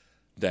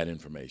that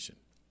information.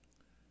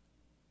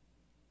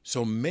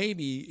 So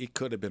maybe it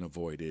could have been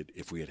avoided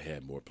if we had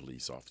had more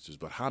police officers,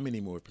 but how many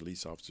more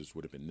police officers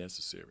would have been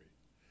necessary?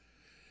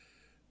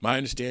 My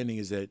understanding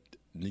is that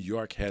New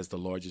York has the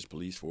largest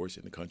police force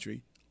in the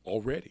country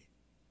already.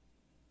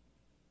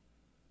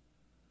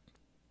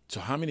 So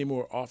how many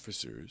more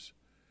officers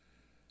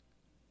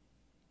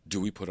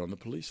do we put on the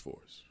police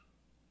force?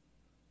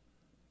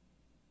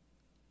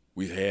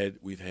 We've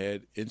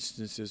had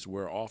instances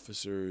where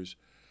officers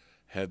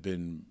have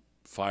been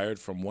fired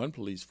from one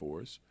police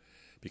force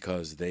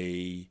because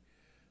they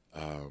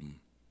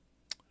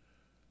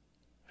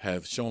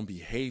have shown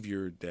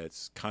behavior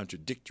that's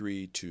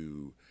contradictory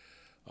to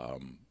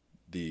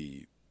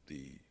the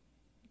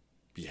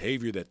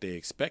behavior that they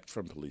expect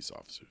from police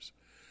officers.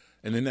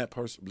 And then that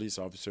police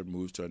officer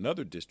moves to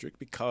another district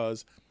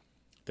because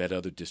that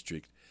other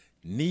district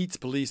needs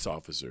police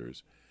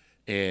officers,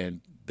 and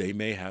they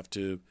may have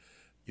to,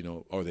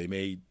 or they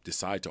may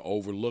decide to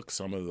overlook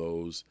some of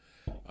those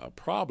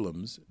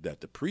problems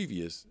that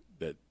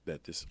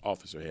that this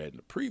officer had in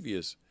the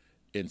previous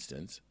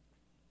instance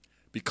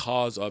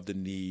because of the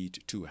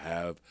need to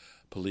have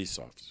police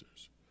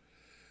officers.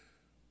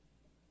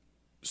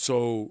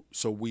 So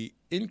we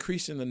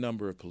increase in the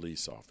number of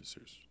police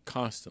officers,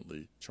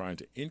 constantly trying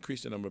to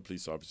increase the number of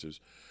police officers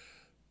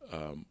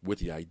with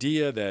the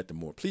idea that the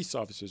more police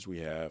officers we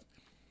have,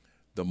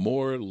 the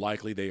more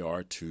likely they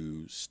are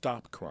to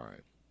stop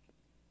crime.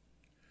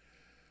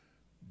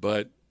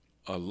 But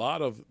a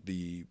lot of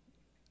the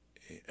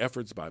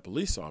efforts by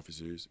police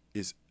officers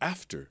is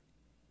after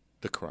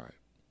the crime,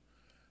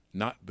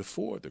 not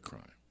before the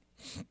crime.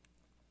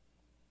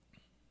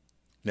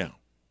 Now,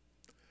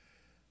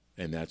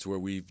 and that's where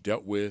we've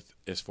dealt with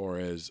as far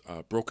as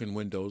broken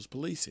windows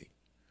policing.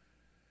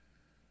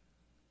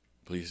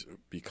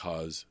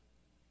 Because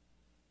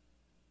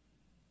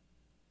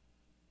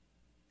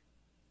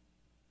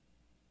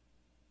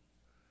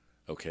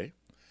okay.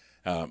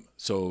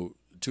 So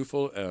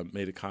Tufel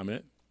made a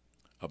comment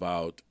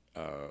about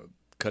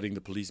cutting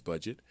the police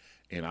budget,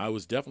 and I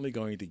was definitely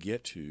going to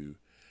get to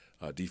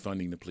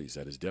defunding the police.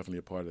 That is definitely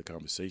a part of the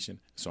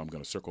conversation, so I'm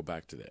going to circle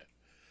back to that.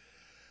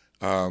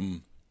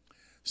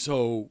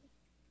 So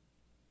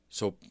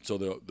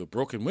the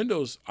broken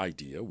windows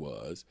idea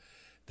was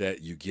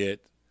that you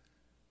get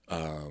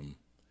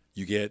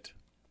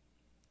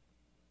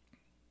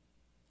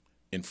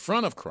in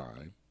front of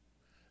crime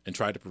and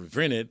try to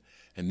prevent it,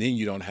 and then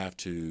you don't have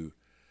to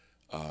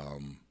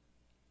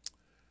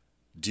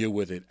deal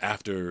with it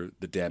after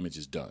the damage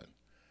is done.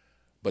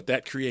 But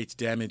that creates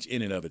damage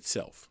in and of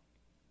itself.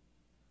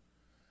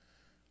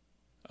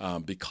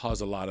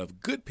 Because a lot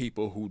of good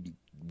people who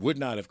would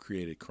not have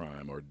created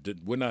crime or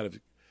would not have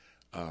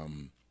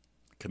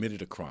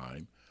committed a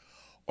crime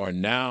are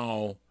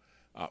now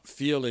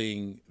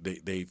feeling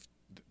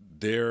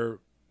they're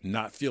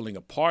not feeling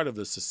a part of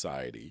the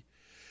society.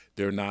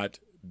 They're not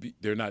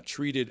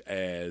treated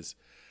as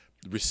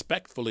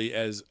respectfully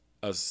as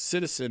a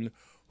citizen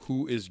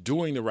who is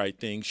doing the right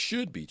thing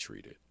should be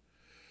treated.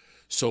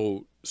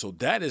 So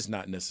that is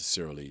not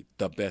necessarily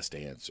the best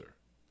answer.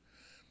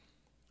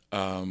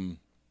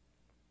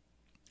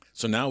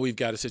 So now we've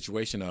got a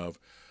situation of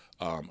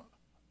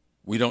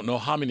we don't know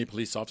how many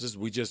police officers.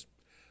 We just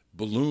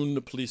balloon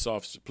the police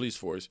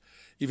force.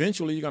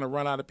 Eventually, you're going to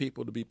run out of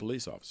people to be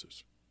police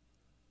officers.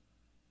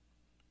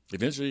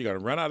 Eventually, you're going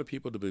to run out of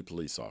people to be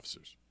police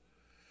officers.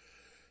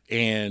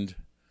 And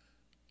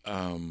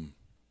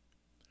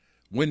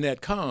when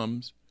that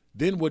comes,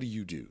 then what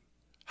do?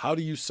 How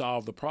do you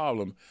solve the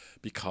problem?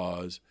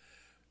 Because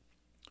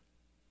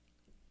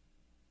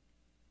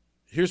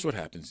here's what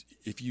happens.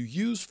 If you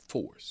use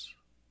force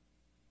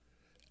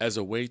as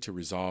a way to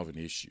resolve an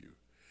issue,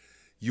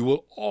 you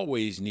will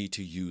always need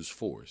to use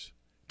force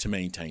to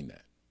maintain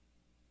that.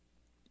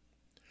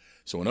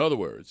 So in other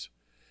words,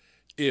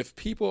 if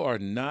people are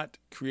not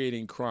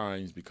creating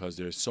crimes because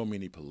there's so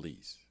many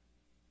police,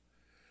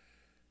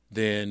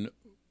 then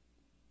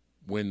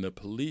when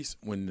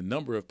the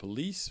number of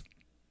police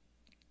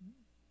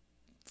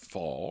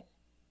fall,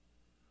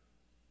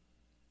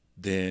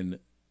 then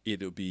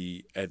it'll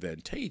be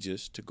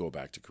advantageous to go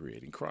back to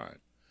creating crime.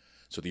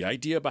 So the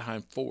idea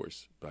behind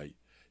force, right,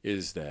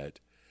 is that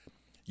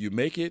you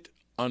make it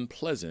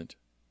unpleasant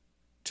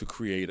to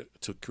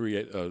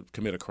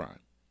commit a crime.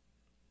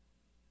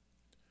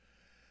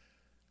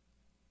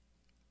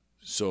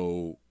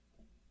 So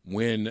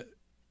when it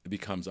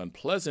becomes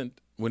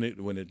unpleasant, when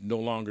it no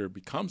longer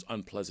becomes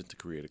unpleasant to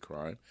create a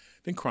crime,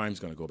 then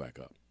crime's going to go back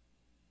up.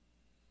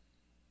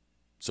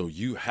 So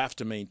you have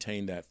to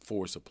maintain that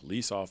force of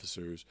police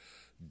officers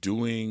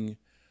doing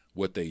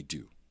what they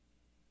do.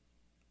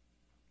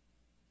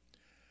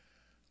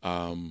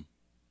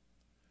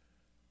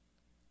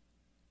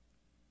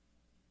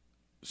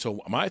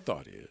 So my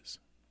thought is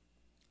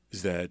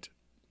that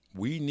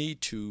we need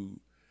to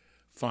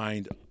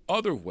find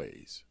other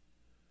ways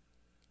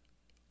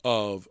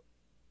of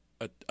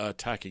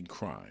attacking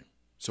crime.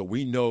 So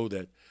we know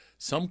that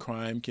some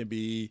crime can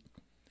be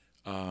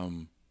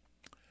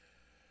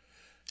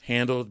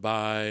handled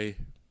by,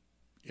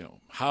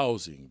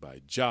 housing,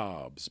 by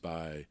jobs,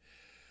 by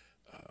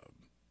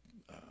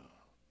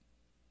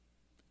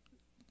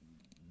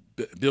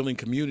building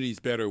communities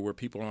better where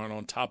people aren't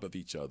on top of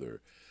each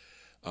other,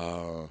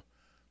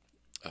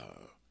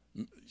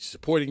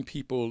 supporting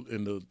people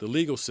in the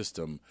legal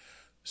system.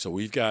 So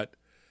we're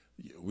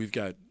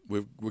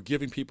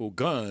giving people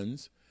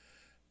guns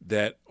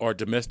that are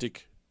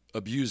domestic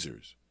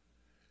abusers,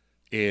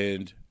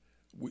 and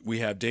we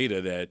have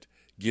data that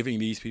giving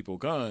these people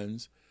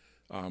guns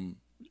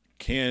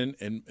can,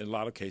 in a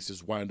lot of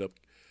cases, wind up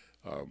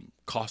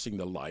costing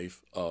the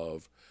life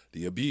of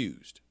the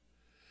abused.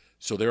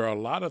 So there are a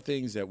lot of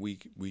things that we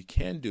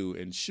can do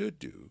and should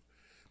do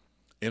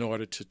in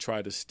order to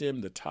try to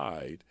stem the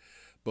tide.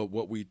 But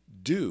what we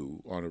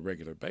do on a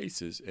regular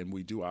basis, and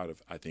we do out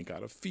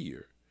of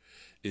fear,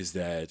 is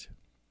that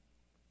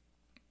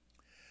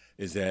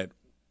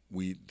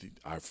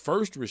our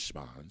first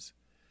response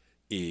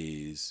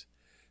is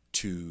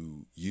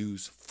to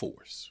use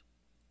force.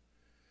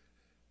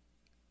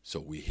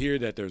 So we hear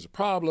that there's a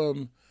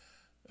problem.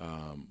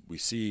 We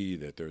see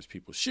that there's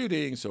people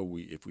shooting. So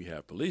if we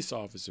have police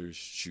officers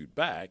shoot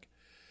back,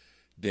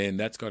 then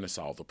that's going to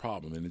solve the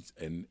problem.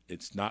 And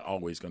it's not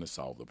always going to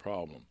solve the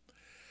problem.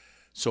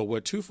 So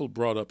what Tufel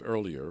brought up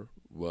earlier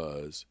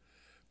was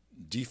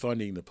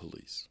defunding the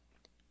police.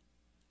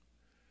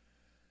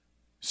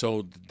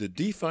 So the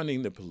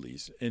defunding the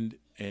police, and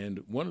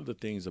one of the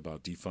things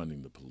about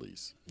defunding the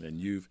police, and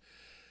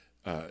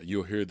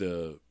you'll hear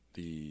the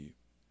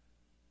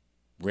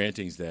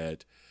rantings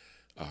that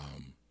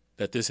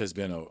this has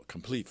been a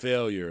complete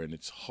failure and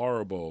it's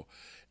horrible,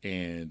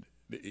 and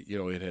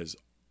it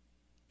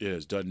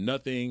has done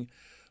nothing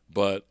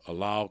but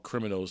allow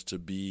criminals to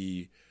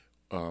be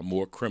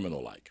more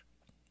criminal-like.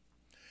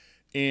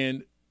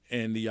 And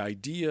the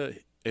idea,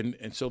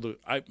 and so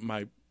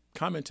my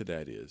comment to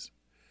that is,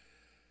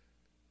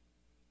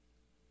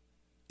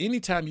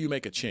 anytime you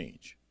make a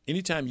change,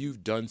 anytime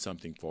you've done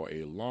something for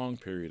a long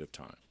period of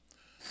time,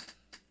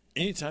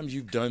 anytime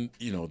you've done,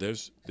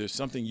 there's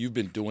something you've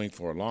been doing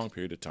for a long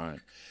period of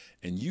time,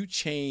 and you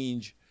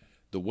change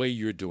the way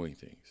you're doing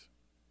things,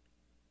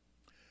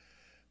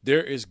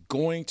 there is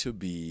going to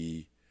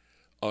be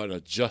an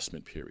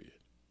adjustment period.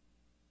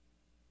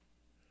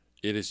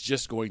 It is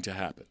just going to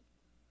happen.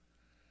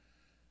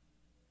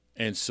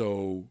 And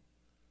so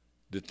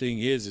the thing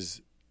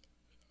is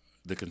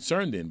the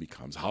concern then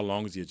becomes, how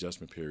long is the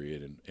adjustment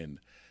period, and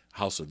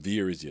how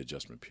severe is the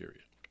adjustment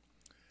period?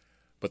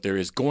 but there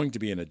is going to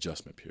be an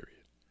adjustment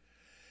period.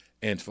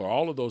 And for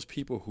all of those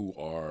people who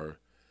are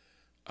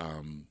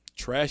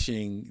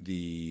trashing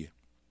the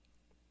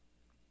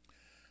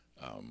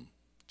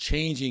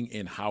changing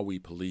in how we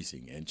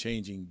policing and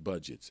changing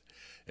budgets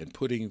and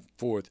putting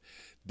forth,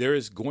 there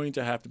is going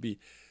to have to be,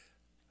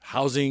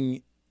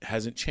 housing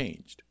hasn't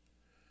changed.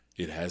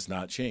 It has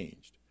not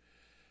changed.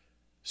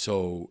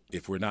 So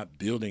if we're not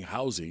building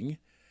housing,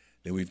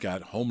 then we've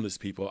got homeless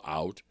people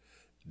out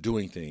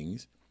doing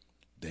things.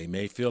 They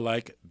may feel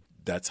like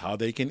that's how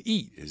they can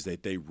eat, is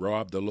that they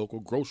rob the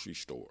local grocery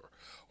store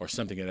or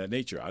something of that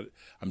nature.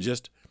 I'm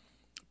just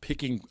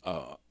picking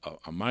a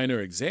minor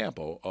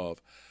example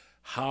of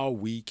how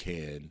we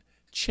can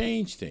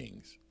change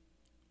things.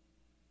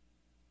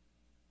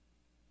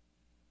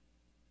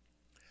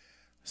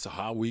 So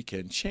how we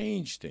can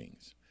change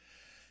things.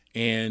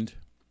 And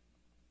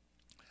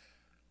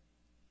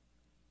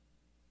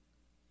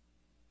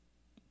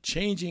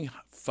changing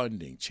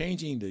funding,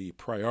 changing the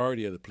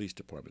priority of the police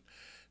department,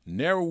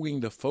 narrowing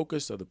the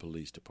focus of the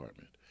police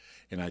department,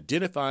 and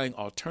identifying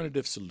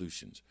alternative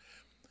solutions,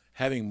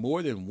 having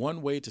more than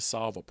one way to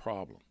solve a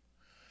problem.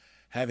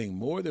 Having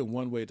more than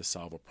one way to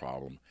solve a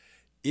problem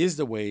is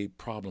the way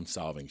problem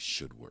solving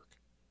should work.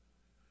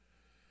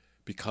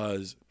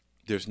 Because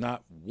there's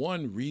not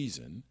one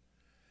reason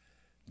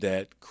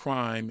that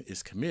crime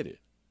is committed.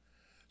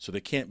 So there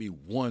can't be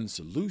one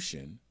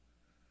solution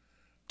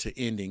to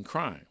ending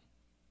crime.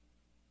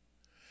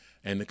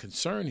 And the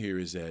concern here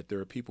is that there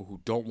are people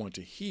who don't want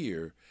to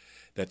hear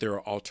that there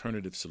are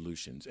alternative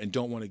solutions and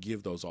don't want to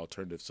give those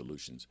alternative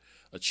solutions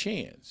a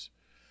chance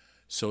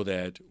so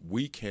that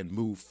we can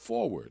move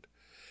forward.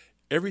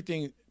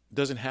 Everything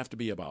doesn't have to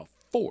be about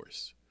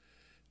force.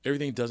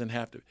 Everything doesn't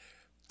have to.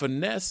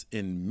 Finesse,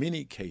 in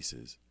many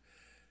cases,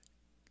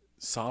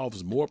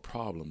 solves more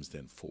problems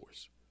than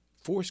force.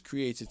 Force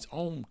creates its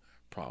own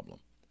problem.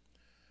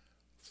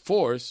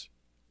 Force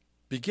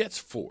begets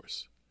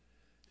force.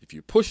 If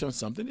you push on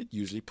something, it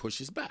usually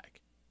pushes back.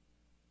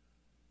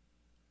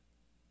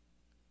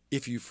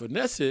 If you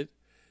finesse it,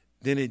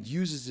 then it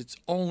uses its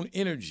own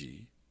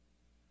energy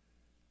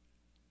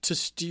to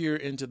steer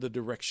into the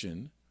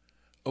direction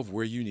of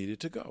where you need it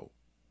to go.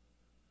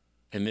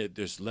 And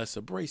there's less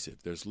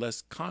abrasive, there's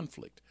less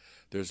conflict,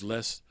 there's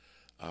less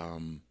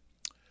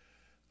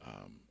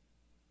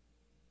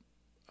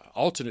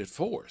alternate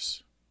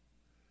force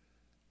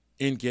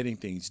in getting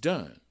things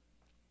done.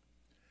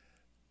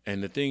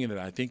 And the thing that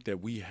I think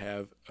that we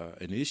have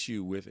an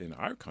issue with in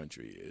our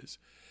country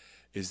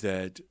is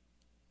that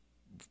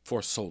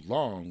for so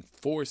long,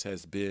 force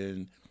has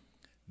been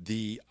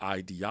the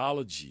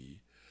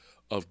ideology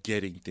of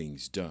getting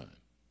things done.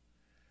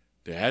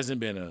 There hasn't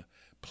been a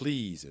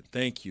please and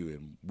thank you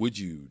and would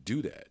you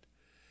do that.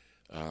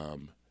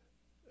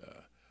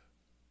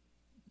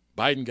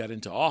 Biden got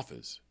into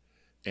office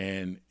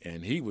and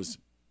he was,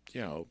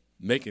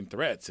 making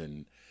threats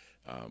and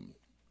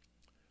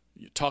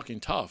talking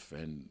tough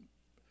and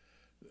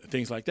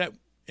things like that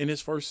in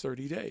his first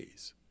 30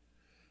 days,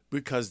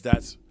 because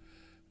that's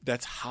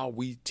how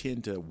we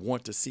tend to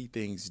want to see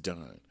things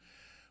done.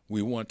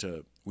 We don't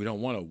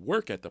want to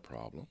work at the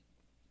problem.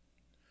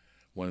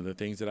 One of the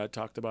things that I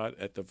talked about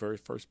at the very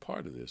first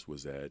part of this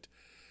was that,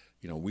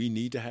 we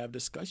need to have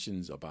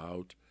discussions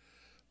about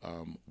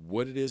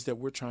what it is that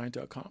we're trying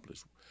to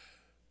accomplish.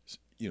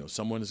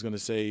 Someone is going to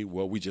say,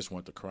 well, we just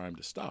want the crime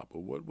to stop.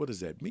 Well, what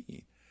does that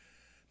mean?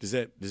 Does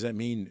that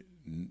mean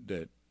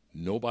that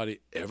nobody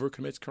ever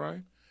commits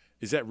crime?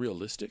 Is that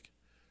realistic?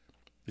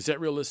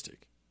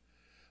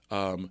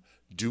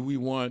 Do we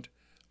want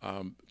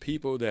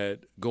people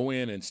that go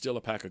in and steal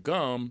a pack of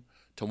gum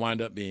to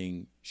wind up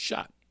being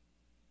shot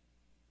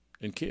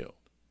and killed?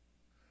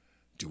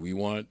 Do we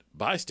want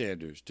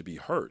bystanders to be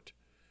hurt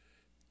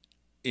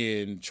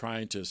in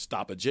trying to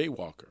stop a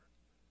jaywalker?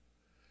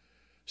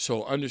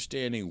 So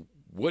understanding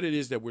what it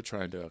is that we're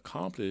trying to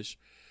accomplish,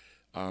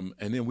 and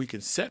then we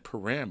can set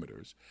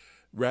parameters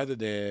rather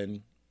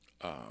than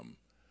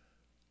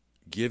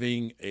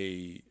giving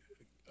a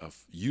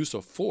use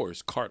of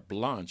force carte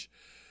blanche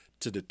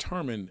to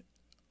determine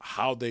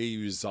how they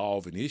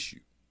resolve an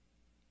issue.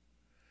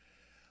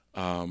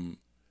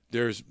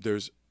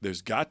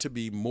 There's got to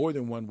be more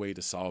than one way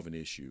to solve an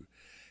issue,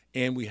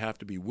 and we have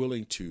to be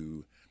willing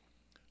to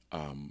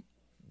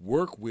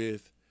work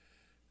with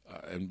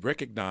and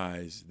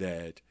recognize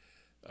that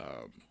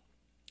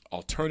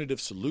alternative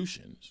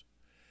solutions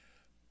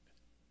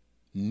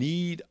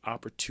need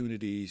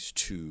opportunities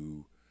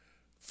to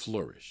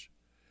flourish.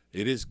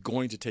 It is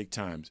going to take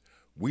time.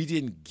 We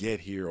didn't get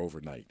here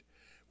overnight.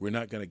 We're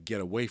not going to get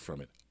away from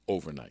it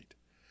overnight.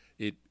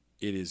 It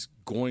is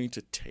going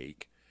to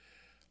take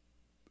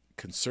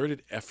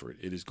concerted effort.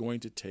 It is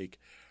going to take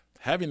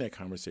having that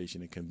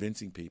conversation and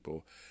convincing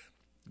people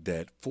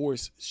that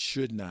force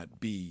should not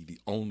be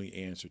the only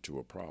answer to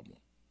a problem.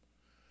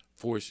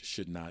 Force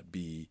should not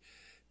be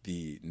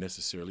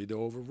necessarily the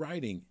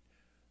overriding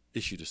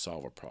issue to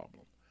solve a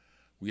problem.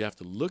 We have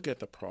to look at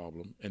the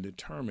problem and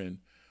determine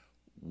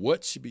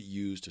what should be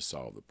used to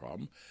solve the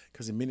problem,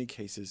 because in many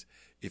cases,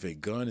 if a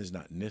gun is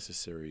not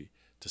necessary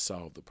to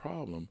solve the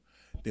problem,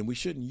 then we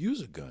shouldn't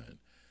use a gun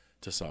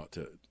to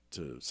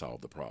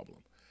solve the problem.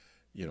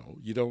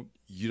 You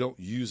don't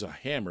use a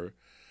hammer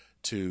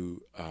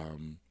to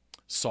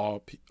saw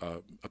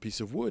a piece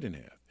of wood in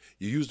half.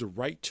 You use the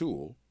right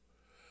tool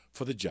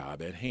for the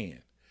job at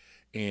hand.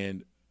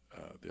 And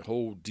the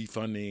whole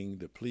defunding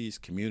the police,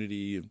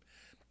 community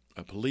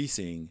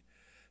policing,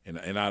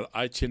 and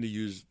I tend to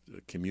use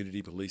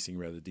community policing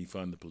rather than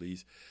defund the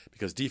police,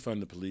 because defund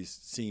the police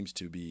seems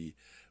to be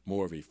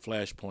more of a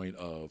flashpoint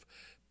of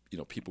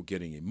people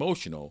getting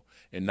emotional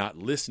and not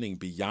listening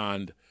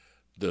beyond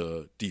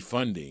the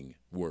defunding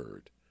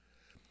word.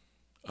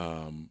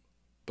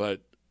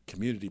 But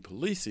community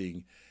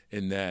policing,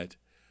 in that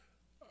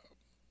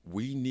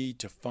we need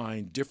to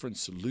find different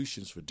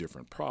solutions for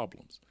different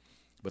problems.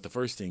 But the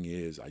first thing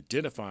is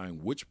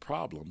identifying which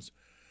problems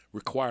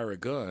require a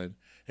gun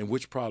and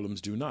which problems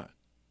do not.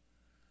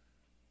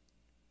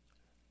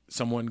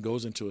 Someone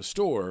goes into a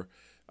store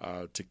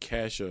to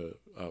cash a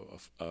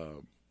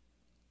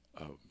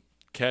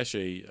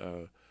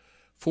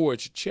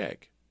forged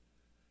check.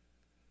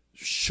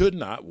 Should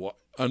not,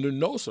 under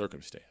no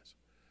circumstance,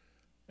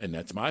 and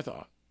that's my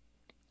thought,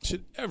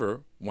 should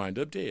ever wind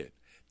up dead.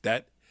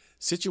 That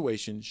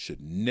situation should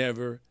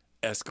never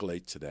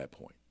escalate to that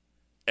point,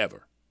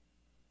 ever.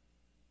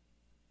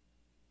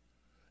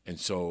 And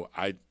so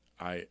I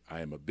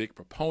am a big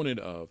proponent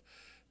of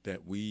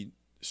that we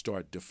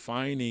start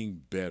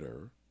defining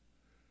better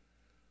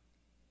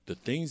the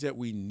things that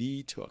we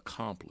need to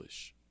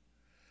accomplish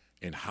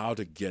and how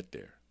to get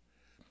there.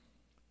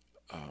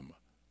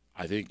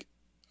 I think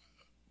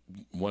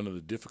one of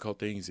the difficult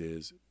things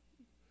is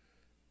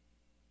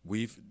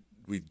we've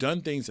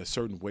done things a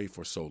certain way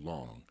for so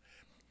long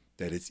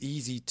that it's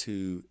easy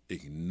to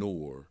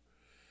ignore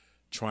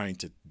trying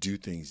to do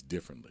things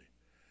differently,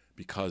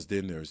 because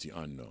then there's the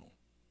unknown.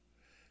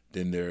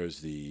 Then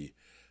there's the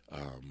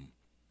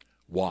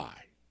why.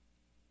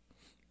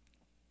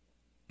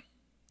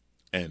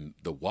 And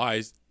the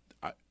why,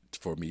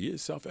 for me,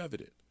 is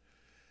self-evident.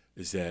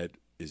 Is that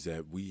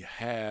we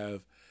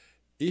have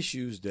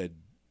issues that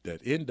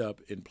end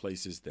up in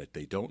places that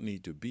they don't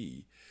need to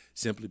be,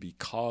 simply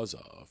because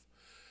of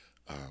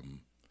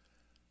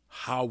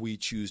how we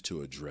choose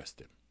to address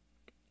them.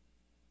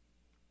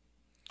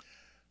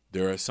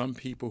 There are some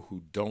people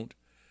who don't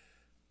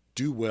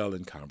do well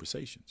in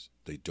conversations.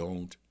 They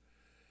don't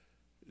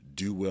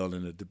do well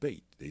in a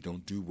debate. They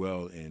don't do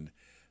well in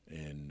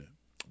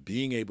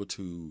being able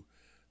to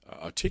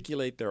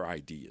articulate their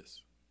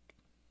ideas.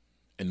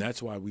 And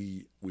that's why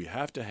we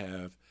have to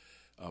have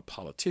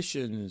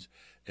politicians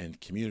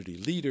and community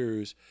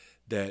leaders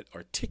that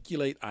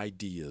articulate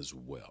ideas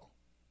well,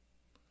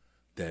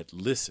 that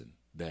listen,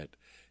 that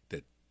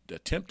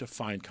attempt to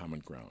find common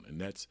ground.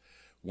 And that's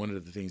one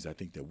of the things I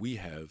think that we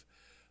have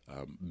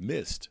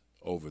missed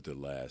over the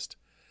last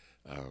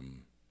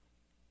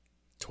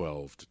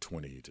 12 to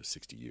 20 to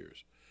 60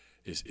 years,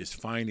 is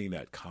finding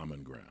that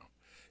common ground.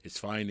 It's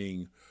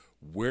finding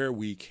where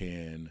we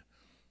can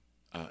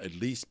at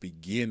least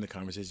begin the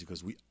conversation,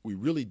 because we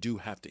really do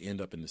have to end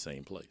up in the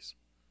same place.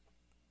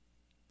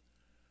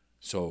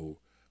 So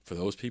for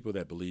those people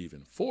that believe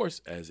in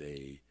force as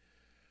a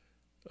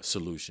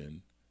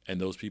solution, and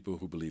those people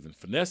who believe in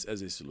finesse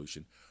as a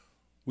solution,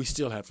 we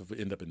still have to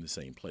end up in the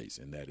same place,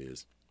 and that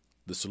is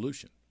the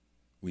solution.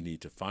 We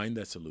need to find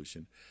that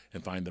solution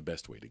and find the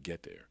best way to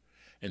get there.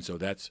 And so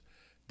that's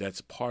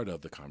part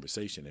of the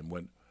conversation. And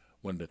one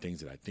of the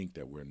things that I think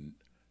that we're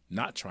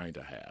not trying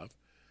to have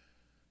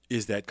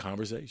is that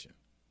conversation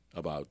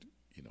about,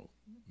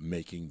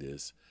 making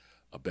this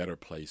a better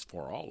place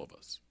for all of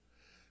us.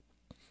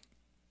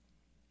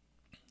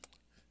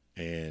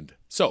 And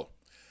so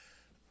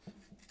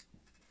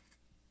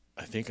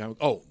I think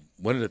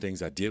one of the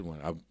things I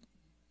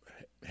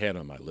had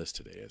on my list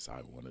today is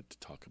I wanted to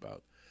talk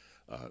about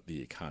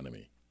the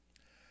economy,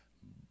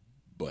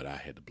 but I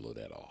had to blow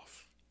that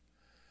off.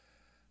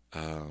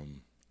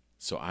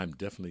 So I'm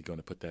definitely going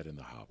to put that in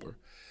the hopper.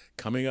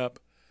 Coming up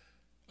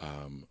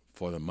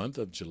for the month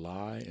of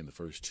July and the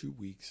first 2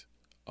 weeks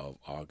of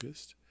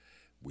August,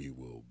 we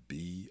will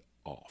be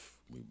off.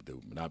 We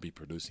will not be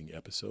producing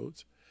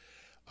episodes.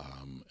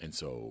 And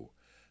so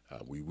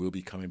we will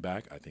be coming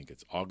back. I think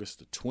it's August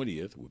the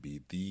 20th will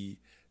be the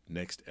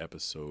next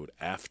episode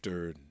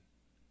after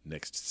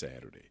next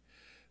Saturday,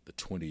 the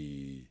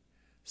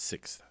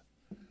 26th.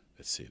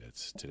 Let's see,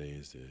 today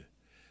is the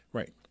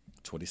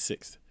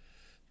 26th.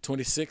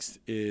 26th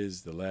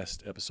is the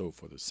last episode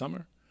for the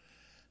summer,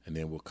 and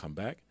then we'll come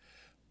back.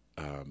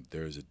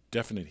 There's a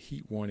definite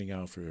heat warning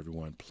out for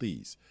everyone.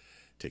 Please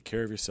take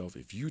care of yourself.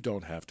 If you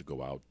don't have to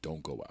go out,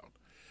 don't go out.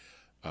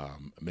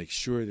 Make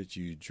sure that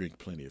you drink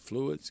plenty of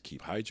fluids,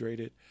 keep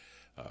hydrated,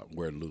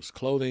 wear loose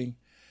clothing,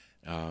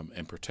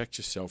 and protect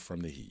yourself from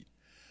the heat.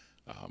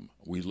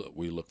 We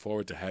look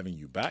forward to having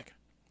you back.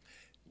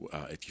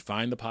 If you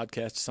find the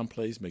podcast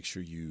someplace, make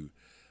sure you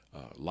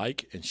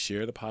like and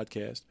share the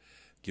podcast.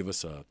 Give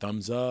us a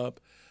thumbs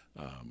up.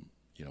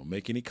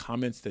 Make any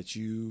comments that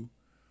you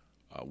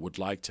would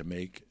like to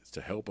make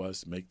to help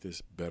us make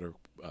this better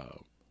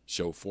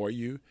show for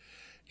you.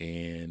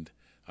 And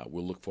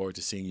we'll look forward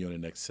to seeing you in the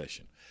next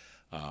session.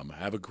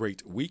 Have a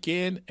great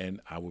weekend, and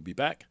I will be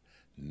back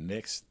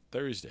next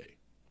Thursday.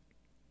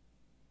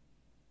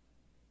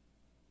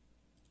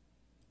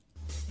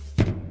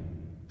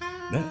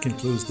 That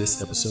concludes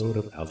this episode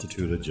of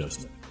Altitude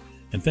Adjustment,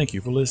 and thank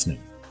you for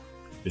listening.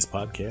 This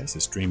podcast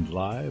is streamed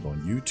live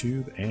on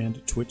YouTube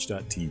and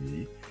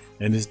Twitch.tv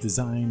and is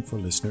designed for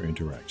listener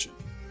interaction.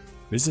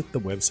 Visit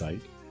the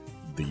website,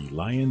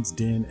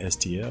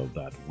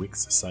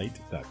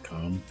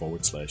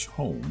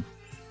 thelionsdenstl.wixsite.com/home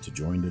to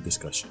join the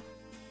discussion.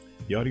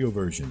 The audio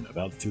version of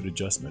Altitude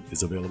Adjustment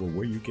is available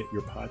where you get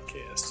your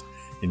podcasts,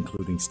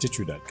 including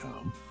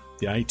Stitcher.com,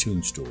 the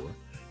iTunes Store,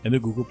 and the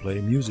Google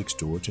Play Music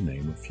Store, to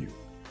name a few.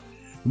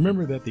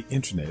 Remember that the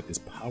internet is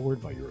powered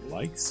by your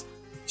likes,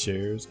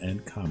 shares,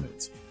 and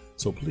comments.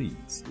 So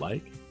please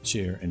like,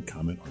 share, and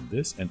comment on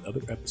this and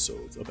other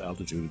episodes of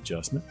Altitude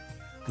Adjustment,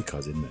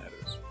 because it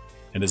matters.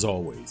 And as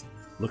always,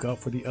 look out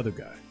for the other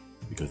guy,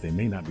 because they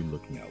may not be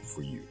looking out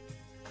for you.